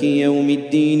مالك يوم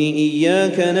الدين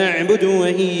إياك نعبد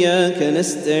وإياك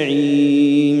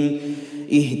نستعين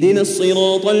اهدنا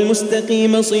الصراط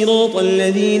المستقيم صراط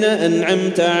الذين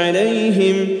أنعمت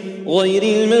عليهم غير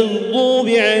المغضوب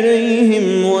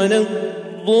عليهم ولا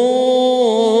الضالين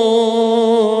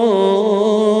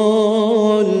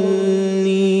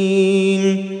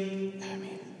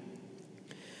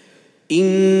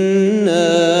إنا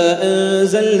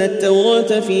أنزلنا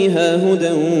التوراة فيها هدى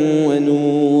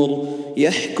ونور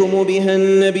يحكم بها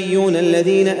النبيون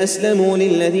الذين أسلموا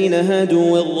للذين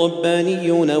هادوا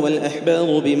والربانيون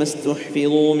والأحبار بما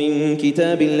استحفظوا من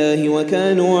كتاب الله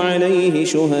وكانوا عليه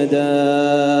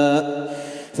شهداء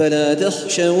فلا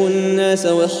تخشوا الناس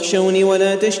واخشوني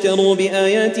ولا تشتروا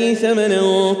بآياتي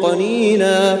ثمنا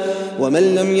قليلا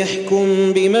ومن لم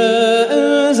يحكم بما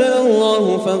أنزل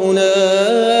الله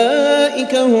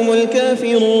فأولئك هم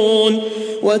الكافرون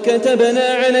وكتبنا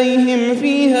عليهم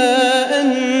فيها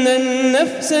أن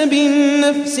النفس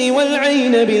بالنفس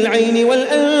والعين بالعين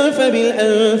والأنف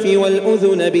بالأنف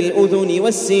والأذن بالأذن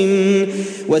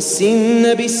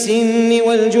والسن بالسن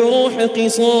والجروح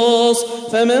قصاص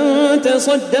فمن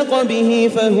تصدق به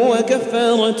فهو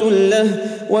كفارة له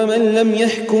ومن لم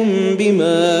يحكم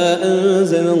بما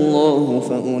أنزل الله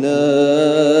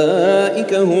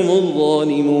فأولئك هم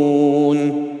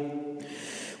الظالمون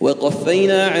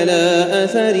وقفينا على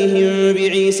آثارهم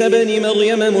بعيسى بن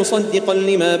مريم مصدقا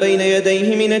لما بين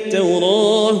يديه من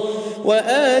التوراة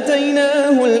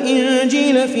وآتيناه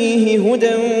الإنجيل فيه هدى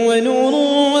ونور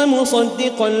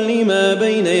ومصدقا لما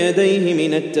بين يديه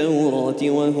من التوراة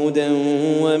وهدى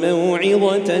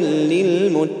وموعظة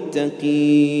للمتقين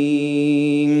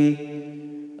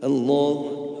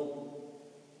الله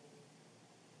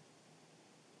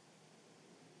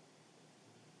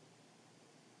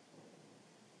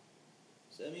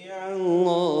سمع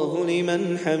الله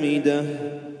لمن حمده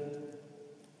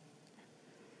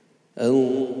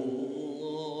الله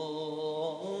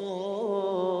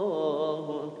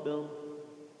أكبر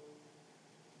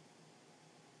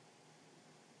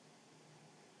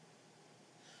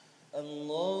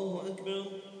الله أكبر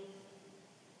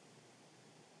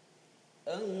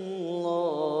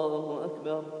الله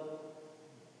أكبر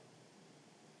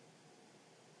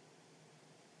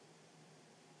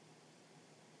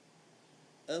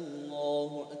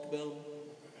الله أكبر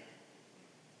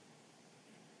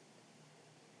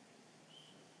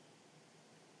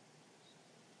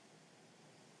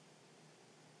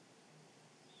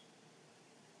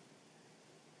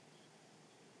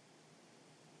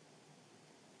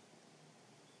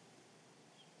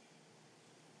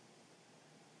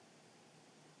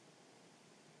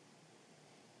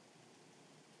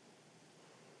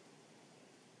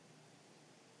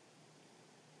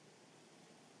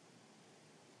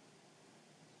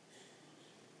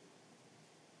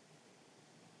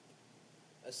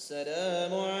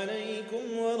السلام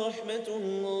عليكم ورحمة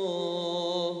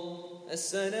الله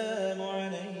السلام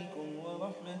عليكم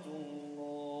ورحمة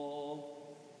الله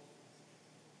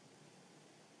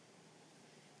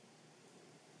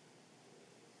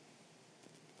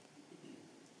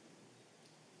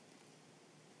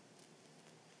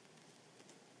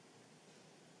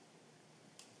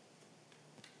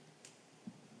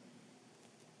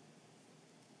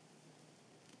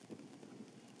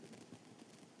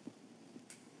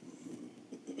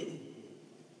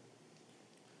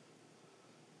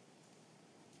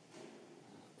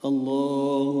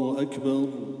الله أكبر.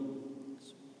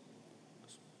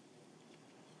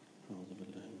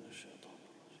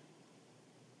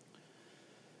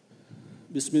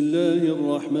 بسم الله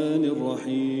الرحمن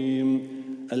الرحيم.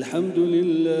 الحمد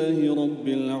لله رب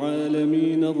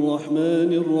العالمين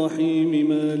الرحمن الرحيم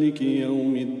مالك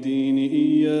يوم الدين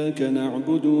إياك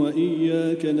نعبد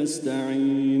وإياك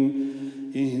نستعين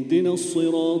اهدنا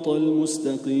الصراط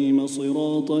المستقيم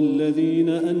صراط الذين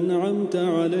أنعمت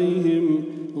عليهم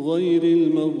غير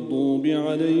المغضوب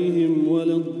عليهم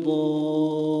ولا الضالين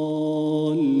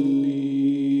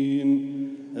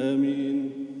آمين.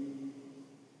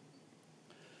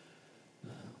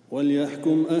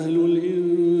 وليحكم أهل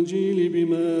الإنجيل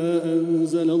بما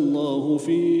أنزل الله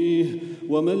فيه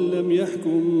ومن لم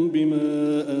يحكم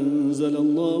بما أنزل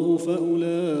الله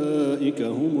فأولئك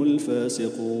هم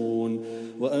الفاسقون.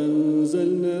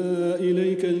 وأنزلنا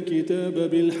إليك الكتاب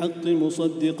بالحق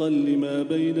مصدقا لما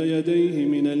بين يديه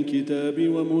من الكتاب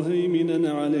ومهيمنا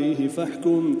عليه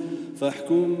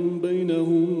فاحكم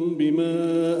بينهم بما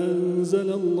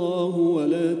أنزل الله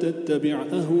ولا تتبع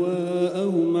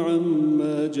أهواءهم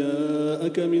عما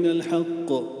جاءك من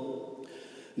الحق.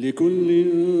 لكل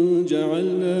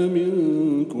جعلنا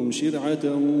منكم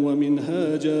شرعة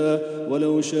ومنهاجا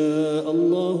ولو شاء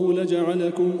الله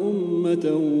لجعلكم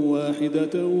أمة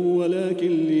واحدة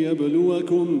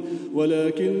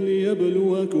ولكن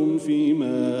ليبلوكم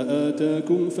فيما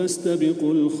آتاكم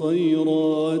فاستبقوا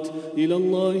الخيرات إلى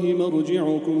الله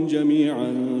مرجعكم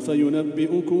جميعا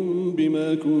فينبئكم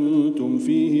بما كنتم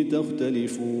فيه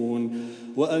تختلفون.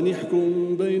 وأن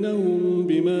احكم بينهم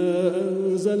بما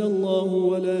أنزل الله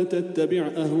ولا تتبع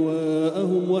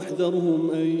أهواءهم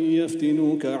واحذرهم أن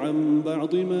يفتنوك عن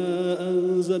بعض ما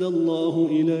أنزل الله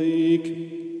إليك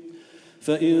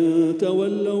فإن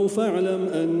تولوا فاعلم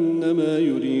أنما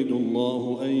يريد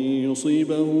الله أن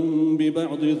يصيبهم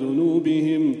ببعض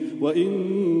ذنوبهم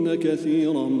وإن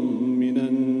كثيرا من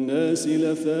الناس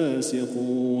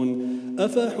لفاسقون.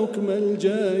 أفحكم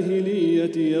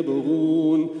الجاهلية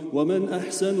يبغون ومن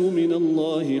أحسن من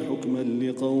الله حكما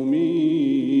لقوم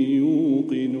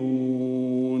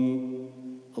يوقنون.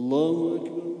 الله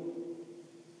أكبر.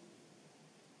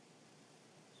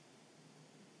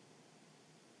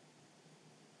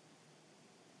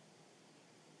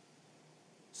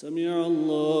 سمع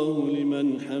الله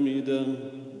لمن حمده.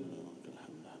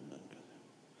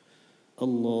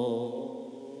 الله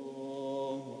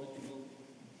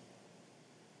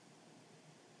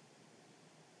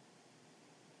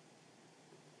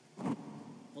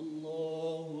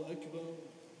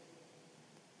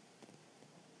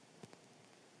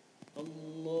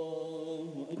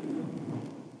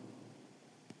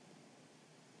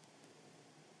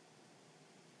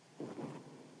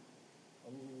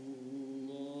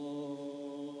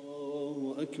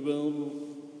أكبر.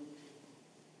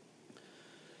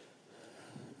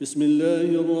 بسم الله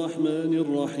الرحمن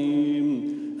الرحيم.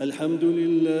 الحمد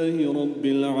لله رب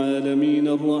العالمين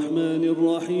الرحمن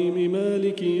الرحيم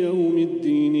مالك يوم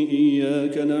الدين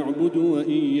إياك نعبد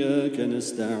وإياك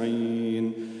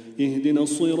نستعين اهدنا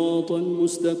الصراط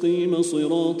المستقيم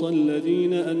صراط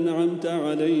الذين أنعمت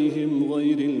عليهم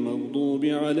غير المغضوب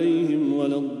عليهم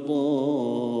ولا الضالين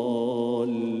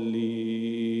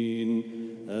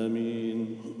آمين.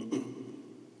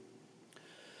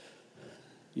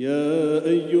 يا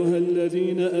أيها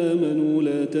الذين آمنوا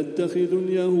لا تتخذوا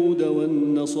اليهود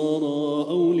والنصارى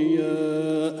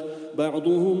أولياء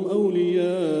بعضهم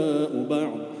أولياء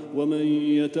بعض ومن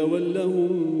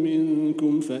يتولهم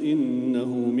منكم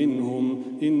فإنه منهم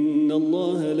إن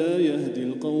الله لا يهدي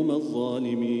القوم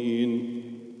الظالمين.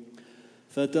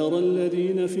 فترى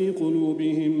الذين في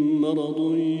قلوبهم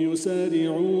مرض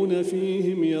يسارعون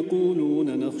فيهم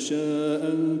يقولون نخشى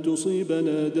أن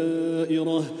تصيبنا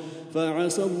دائرة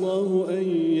فعسى الله أن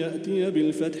يأتي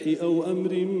بالفتح أو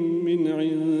أمر من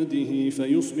عنده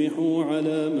فيصبحوا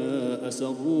على ما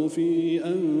أسروا في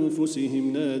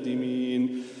أنفسهم نادمين.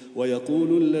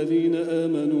 ويقول الذين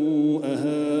آمنوا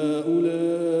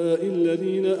أهؤلاء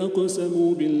الذين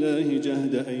أقسموا بالله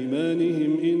جهد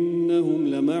أيمانهم إنهم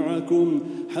لمعكم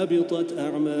حبطت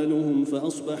أعمالهم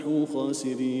فأصبحوا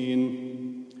خاسرين.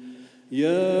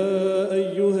 يا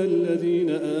أيها الذين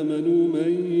آمنوا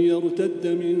من يرتد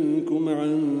منكم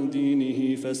عن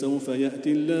دينه فسوف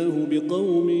يأتي الله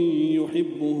بقوم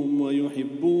يحبهم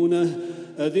ويحبونه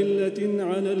أذلة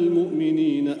على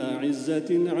المؤمنين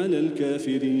أعزة على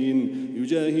الكافرين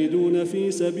يجاهدون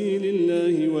في سبيل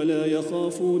الله ولا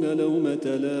يخافون لومة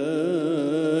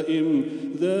لائم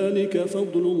ذلك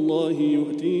فضل الله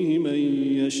يؤتيه من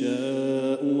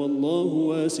يشاء والله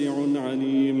واسع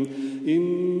عليم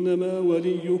إنما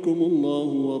وليكم الله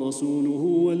ورسوله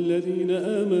والذين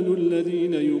آمنوا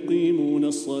الذين يقيمون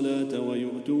الصلاة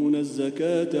ويؤتون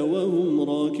الزكاة وهم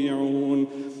راكعون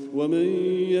ومن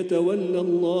يتول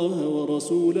الله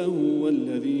ورسوله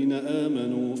والذين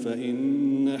آمنوا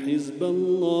فإن حزب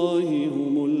الله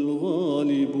هم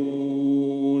الغالبون.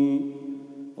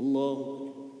 الله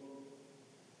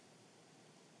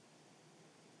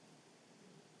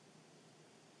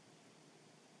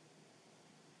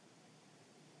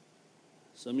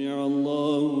سمع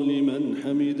الله لمن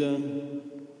حمده.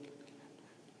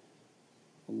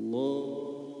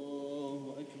 الله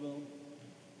أكبر.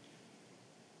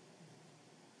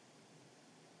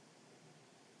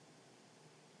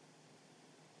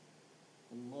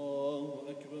 الله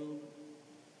أكبر.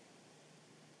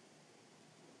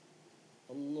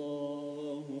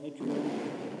 الله أكبر.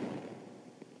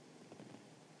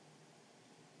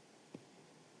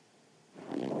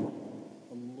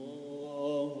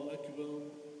 الله أكبر.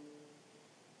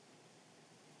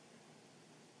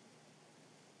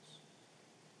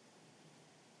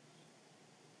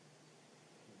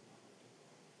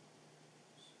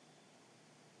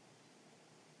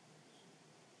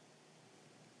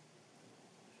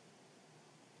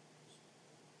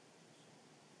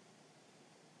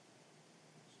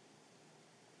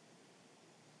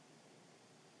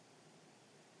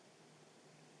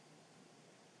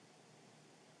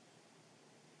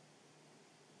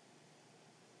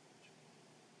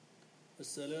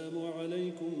 السلام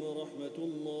عليكم ورحمة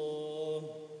الله.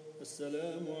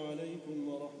 السلام عليكم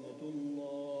ورحمة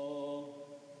الله.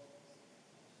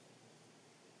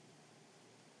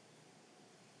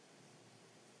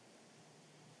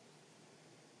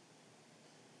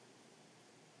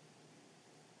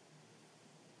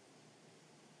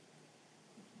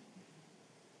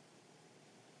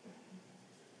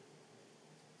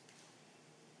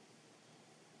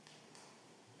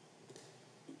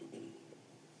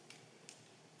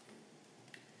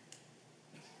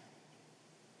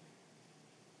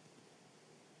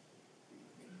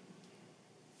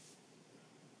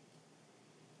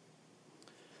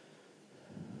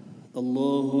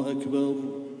 الله أكبر.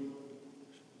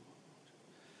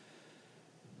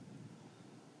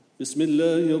 بسم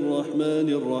الله الرحمن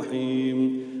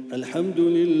الرحيم. الحمد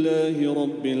لله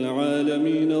رب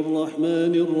العالمين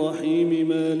الرحمن الرحيم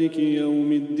مالك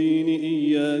يوم الدين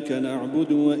إياك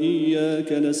نعبد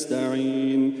وإياك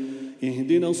نستعين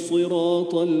اهدنا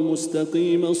الصراط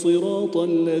المستقيم صراط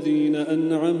الذين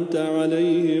أنعمت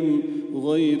عليهم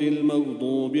غير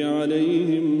المغضوب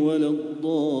عليهم ولا الضالين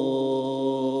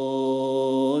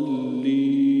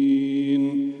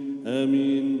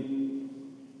آمين.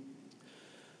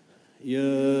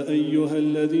 يا أيها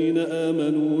الذين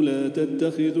آمنوا لا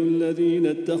تتخذوا الذين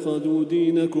اتخذوا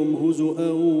دينكم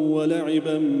هزؤا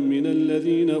ولعبا من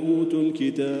الذين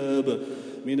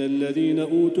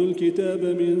أوتوا الكتاب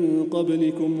من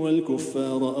قبلكم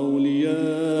والكفار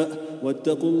أولياء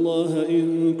واتقوا الله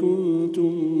إن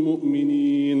كنتم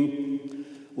مؤمنين.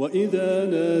 وإذا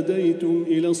ناديتم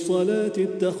إلى الصلاة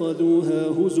اتخذوها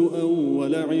هزؤا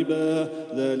ولعبا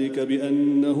ذلك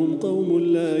بأنهم قوم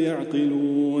لا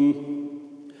يعقلون.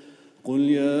 قل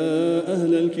يا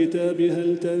أهل الكتاب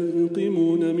هل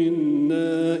تنقمون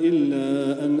منا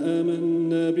إلا أن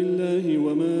آمنا بالله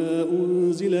وما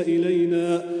أنزل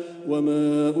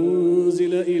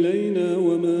إلينا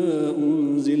وما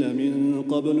أنزل من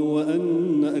قبل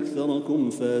وأن أكثركم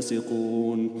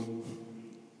فاسقون.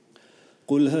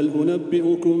 قل هل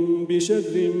أنبئكم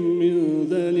بشر من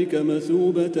ذلك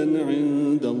مثوبة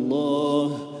عند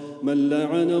الله من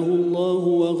لعنه الله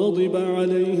وغضب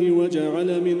عليه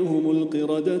وجعل منهم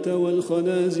القردة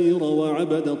والخنازير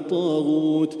وعبد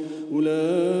الطاغوت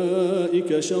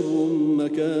أولئك شر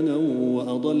مكانا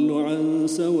وأضل عن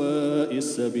سواء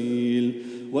السبيل.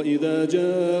 وإذا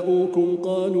جاءوكم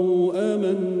قالوا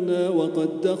آمنا وقد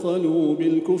دخلوا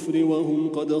بالكفر وهم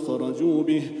قد خرجوا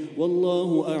به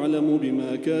والله أعلم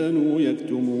بما كانوا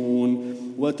يكتمون.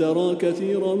 وترى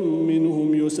كثيرا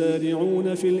منهم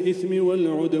يسارعون في الإثم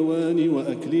والعدوان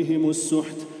وأكلهم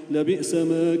السحت لبئس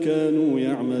ما كانوا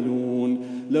يعملون.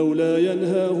 لولا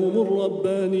ينهاهم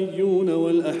الربانيون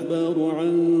والأحبار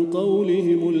عن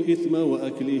قولهم الإثم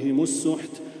وأكلهم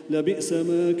السحت لبئس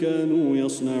ما كانوا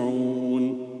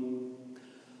يصنعون.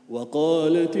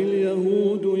 وقالت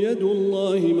اليهود يد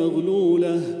الله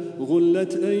مغلولة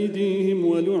غلت أيديهم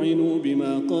ولعنوا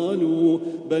بما قالوا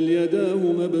بل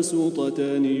يداه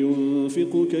مبسوطتان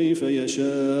ينفق كيف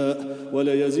يشاء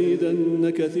وليزيدن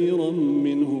كثيرا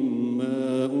منهم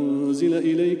ما أنزل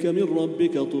إليك من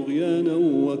ربك طغيانا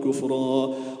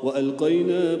وكفرا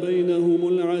وألقينا بينهم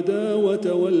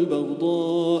العداوة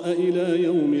والبغضاء إلى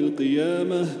يوم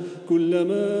القيامة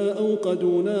كلما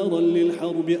أوقدوا نارا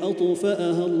للحرب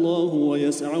أطفأها الله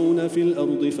ويسعون في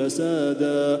الأرض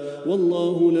فسادا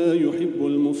والله لا يحب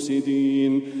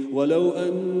المفسدين ولو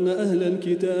أن أهل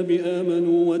الكتاب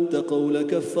آمنوا واتقوا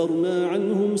لكفرنا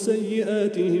عنهم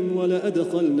سيئاتهم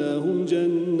ولأدخلناهم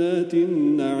جنات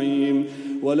النعيم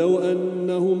ولو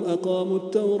أنهم أقاموا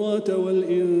التوراة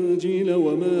والإنجيل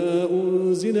وما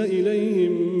أنزل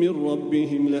إليهم من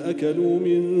ربهم لأكلوا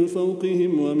من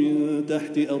فوقهم ومن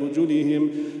تحت أرجلهم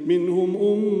منهم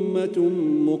أمة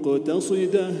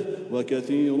مقتصدة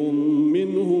وكثير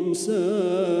منهم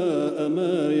ساء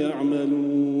ما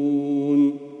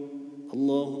يعملون.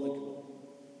 الله أكبر.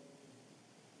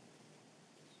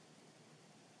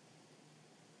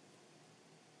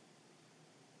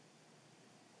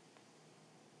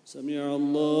 سمع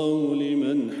الله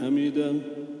لمن حمده.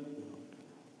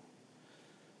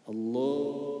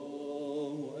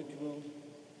 الله أكبر.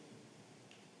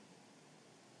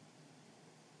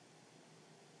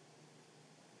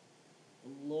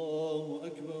 الله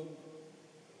أكبر.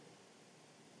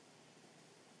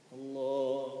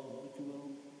 الله أكبر.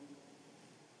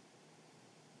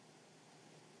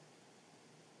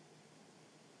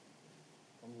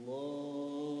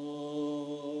 الله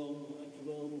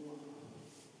أكبر.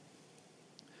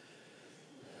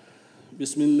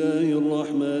 بسم الله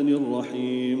الرحمن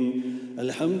الرحيم.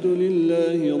 الحمد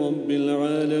لله رب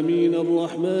العالمين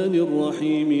الرحمن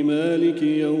الرحيم مالك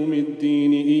يوم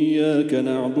الدين إياك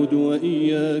نعبد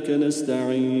وإياك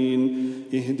نستعين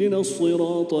اهدنا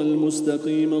الصراط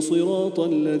المستقيم صراط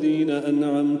الذين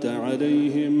أنعمت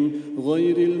عليهم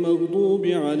غير المغضوب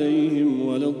عليهم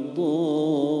ولا الضالين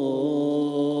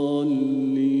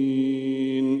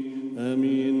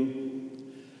آمين.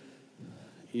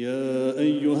 يا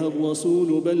أيها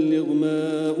الرسول بلغ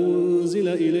ما أنزل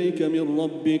إليك من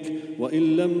ربك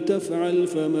وإن لم تفعل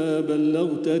فما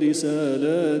بلغت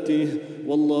رسالاته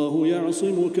والله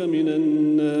يعصمك من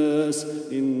الناس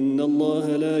إن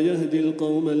الله لا يهدي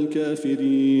القوم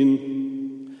الكافرين.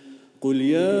 قل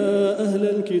يا أهل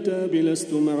الكتاب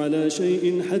لستم على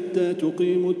شيء حتى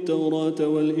تقيموا التوراة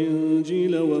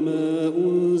والإنجيل وما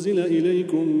أنزل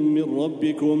إليكم من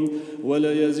ربكم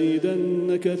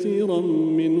وليزيدن كثيرا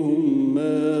منهم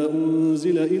ما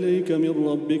أنزل إليك من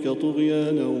ربك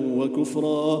طغيانا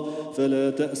وكفرا فلا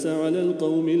تأس على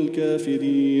القوم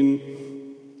الكافرين.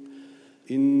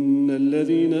 إن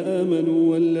الذين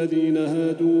آمنوا والذين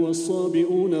هادوا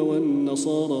والصابئون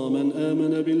والنصارى من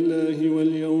آمن بالله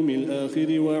واليوم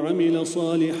الآخر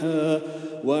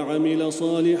وعمل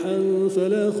صالحا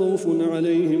فلا خوف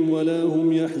عليهم ولا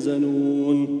هم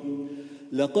يحزنون.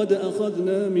 لقد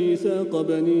أخذنا ميثاق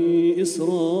بني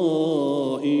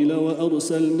إسرائيل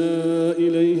وأرسلنا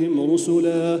إليهم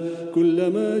رسلا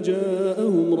كلما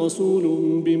جاءهم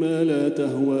رسول بما لا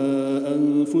تهوى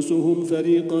أنفسهم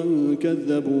فريقا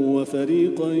كذبوا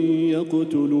وفريقا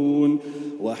يقتلون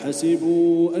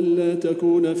وحسبوا ألا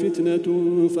تكون فتنة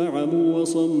فعموا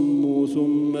وصموا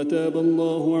ثم تاب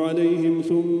الله عليهم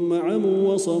ثم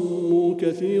عموا وصموا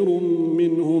كثير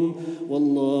منهم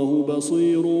والله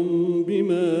بصير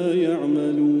بما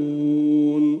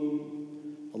يعملون.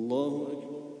 الله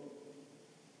أكبر.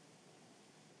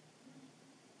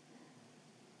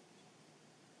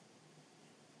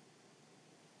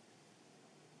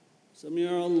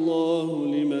 سمع الله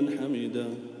لمن حمده.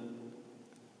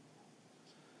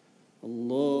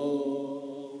 الله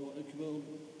أكبر.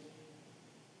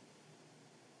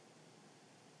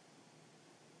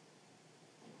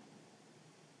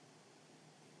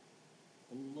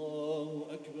 الله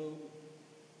أكبر.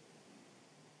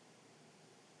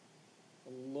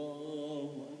 الله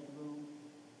أكبر.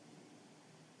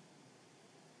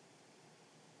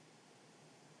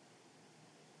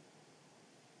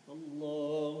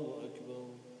 الله أكبر.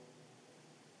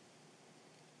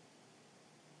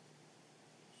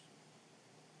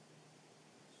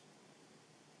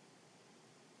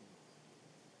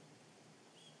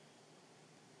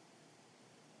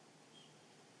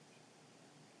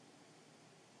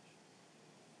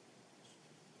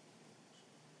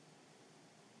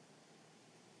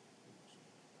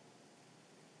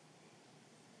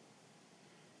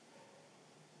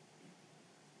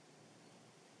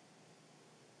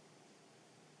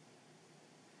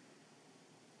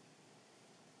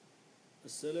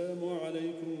 السلام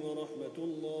عليكم ورحمة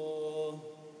الله.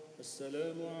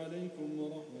 السلام عليكم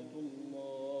ورحمة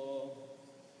الله.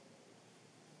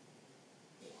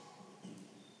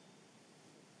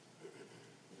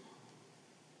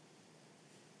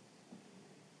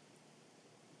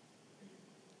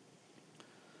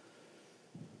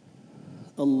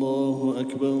 الله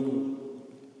أكبر.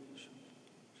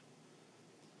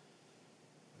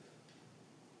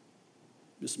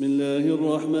 بسم الله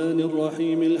الرحمن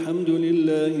الرحيم. الحمد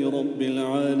لله رب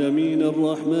العالمين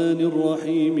الرحمن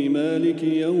الرحيم مالك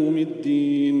يوم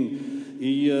الدين.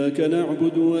 إياك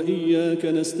نعبد وإياك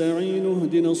نستعين.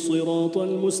 اهدنا الصراط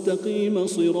المستقيم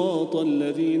صراط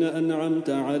الذين أنعمت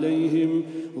عليهم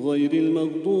غير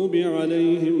المغضوب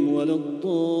عليهم ولا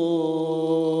الضالين.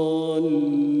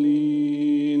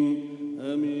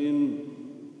 آمين.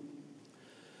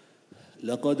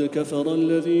 لقد كفر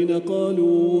الذين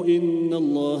قالوا إن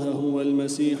الله هو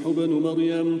المسيح ابن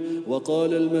مريم.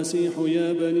 وقال المسيح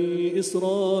يا بني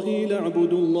إسرائيل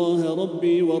اعبدوا الله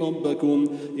ربي وربكم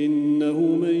إنه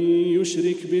من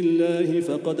يشرك بالله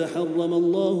فقد حرم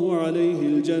الله عليه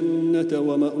الجنة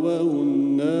ومأواه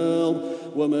النار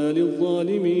وما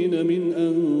للظالمين من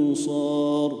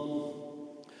أنصار.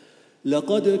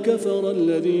 لقد كفر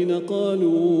الذين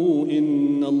قالوا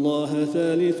إن الله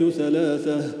ثالث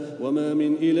ثلاثة وما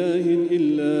من إله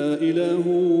إلا إله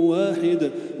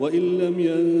واحد وإن لم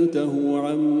ينتهوا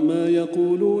عما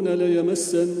يقولون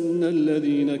ليمسن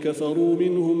الذين كفروا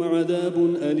منهم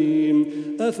عذاب أليم.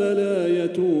 أفلا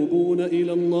يتوبون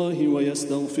إلى الله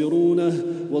ويستغفرونه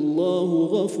والله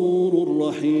غفور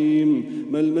رحيم.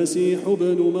 ما المسيح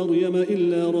ابن مريم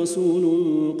إلا رسول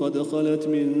قد خلت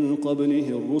من قبله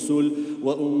الرسل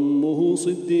وأمه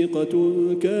صديقة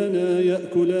كانا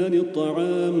يأكلان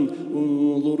الطعام.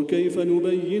 انظر كيف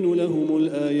نبين لهم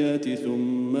الآيات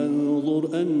ثم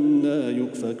انظر أنى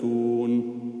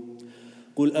يؤفكون.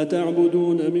 قل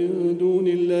أتعبدون من دون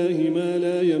الله ما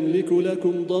لا يملك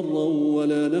لكم ضرا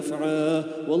ولا نفعا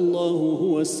والله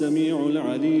هو السميع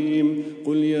العليم.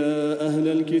 قل يا أهل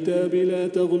الكتاب لا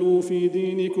تغلوا في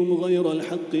دينكم غير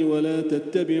الحق ولا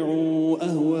تتبعوا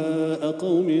أهواء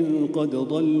قوم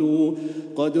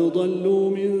قد ضلوا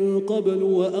من قبل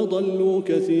وأضلوا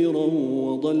كثيرا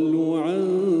وضلوا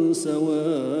عن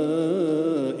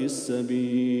سواء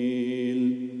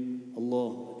السبيل.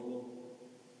 الله.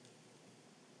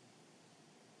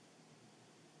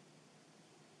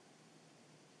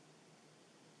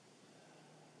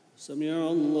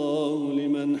 سمع الله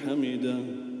لمن حمده.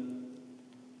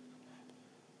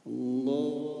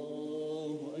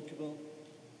 الله أكبر.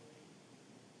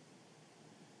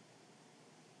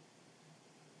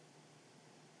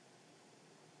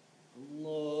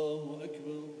 الله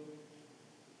أكبر.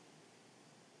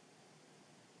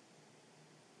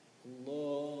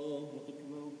 الله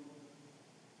أكبر.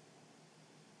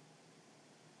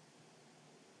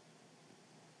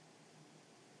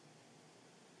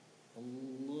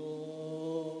 الله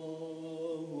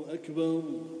أكبر.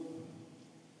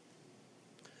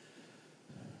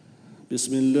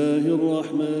 بسم الله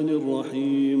الرحمن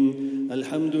الرحيم.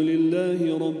 الحمد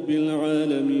لله رب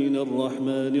العالمين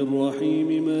الرحمن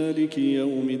الرحيم مالك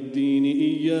يوم الدين.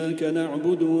 إياك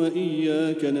نعبد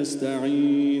وإياك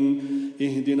نستعين.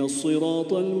 اهدنا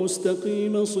الصراط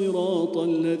المستقيم صراط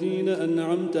الذين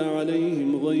أنعمت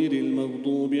عليهم غير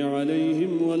المغضوب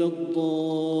عليهم ولا الضالين.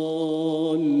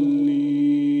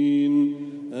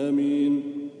 آمين.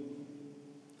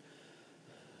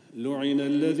 لعن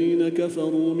الذين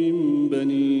كفروا من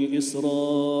بني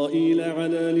إسرائيل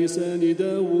على لسان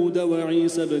داود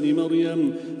وعيسى بن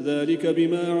مريم ذلك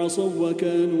بما عصوا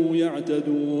وكانوا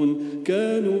يعتدون.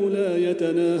 كانوا لا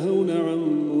يتناهون عن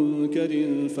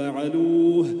منكر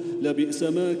فعلوه لبئس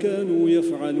ما كانوا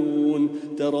يفعلون.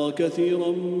 ترى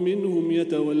كثيرا منهم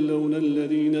يتولون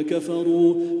الذين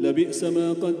كفروا لبئس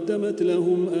ما قدمت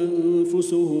لهم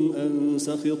أنفسهم أن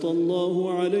سخط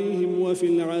الله عليهم وفي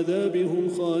العذاب هم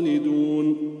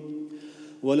خالدون.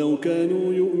 ولو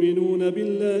كانوا يؤمنون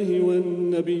بالله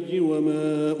والنبي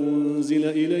وما أنزل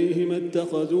إليه ما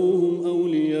اتخذوهم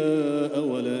أولياء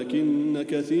ولكن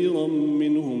كثيرا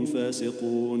منهم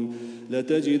فاسقون.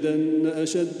 لتجدن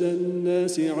أشد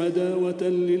الناس عداوة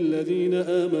للذين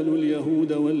آمنوا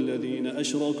اليهود والذين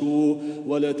أشركوا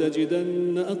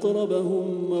ولتجدن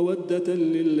أقربهم مودة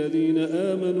للذين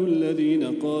آمنوا الذين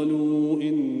قالوا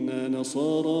إنا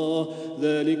نصارى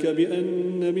ذلك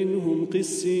بأن منهم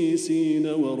قسيسين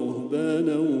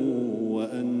ورهبانا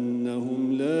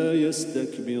وأنهم لا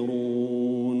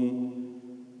يستكبرون.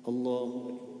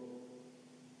 الله.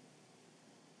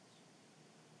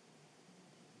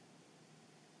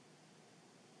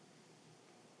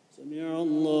 سمع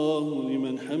الله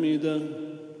لمن حمده.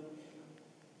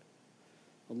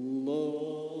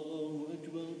 الله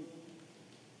أكبر.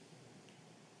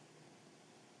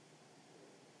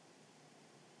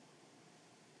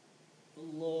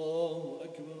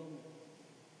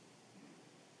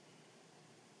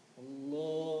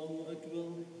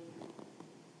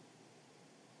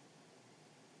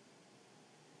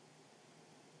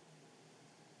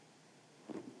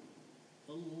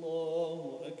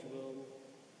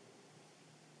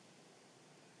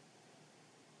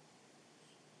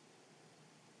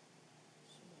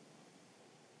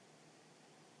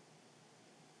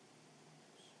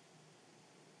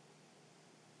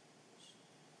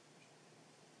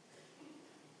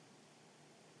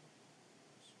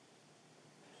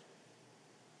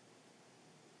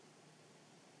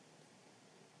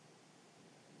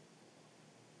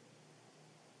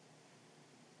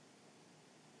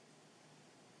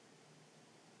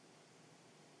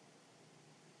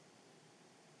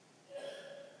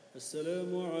 السلام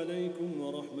عليكم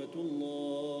ورحمة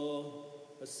الله.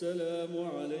 السلام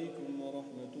عليكم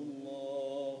ورحمة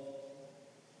الله.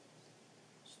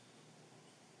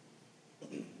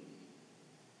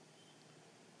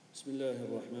 بسم الله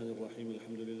الرحمن الرحيم.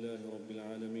 الحمد لله رب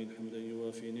العالمين حمدا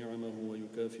يوافي نعمه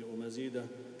ويكافئ مزيده.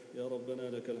 يا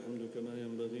ربنا لك الحمد كما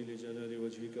ينبغي لجلال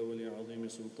وجهك ولعظيم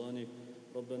سلطانك.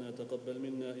 ربنا تقبل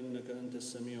منا إنك أنت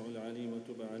السميع العليم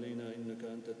وتب علينا إنك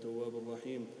أنت التواب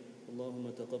الرحيم. اللهم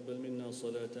تقبل منا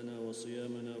صلاتنا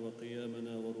وصيامنا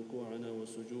وقيامنا وركوعنا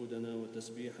وسجودنا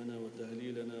وتسبيحنا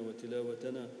وتهليلنا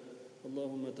وتلاوتنا.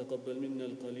 اللهم تقبل منا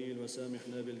القليل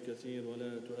وسامحنا بالكثير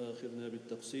ولا تؤاخذنا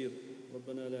بالتقصير.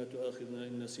 ربنا لا تؤاخذنا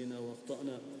إن نسينا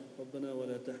واخطأنا. ربنا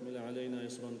ولا تحمل علينا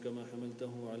إصرا كما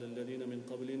حملته على الذين من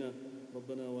قبلنا.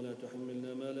 ربنا ولا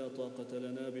تحملنا ما لا طاقة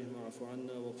لنا به. واعف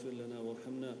عنا واغفر لنا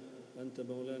وارحمنا. أنت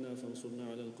مولانا فانصرنا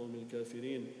على القوم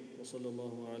الكافرين. وصلى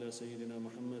الله على سيدنا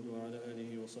محمد وعلى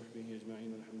آله وصحبه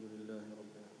أجمعين. والحمد لله رب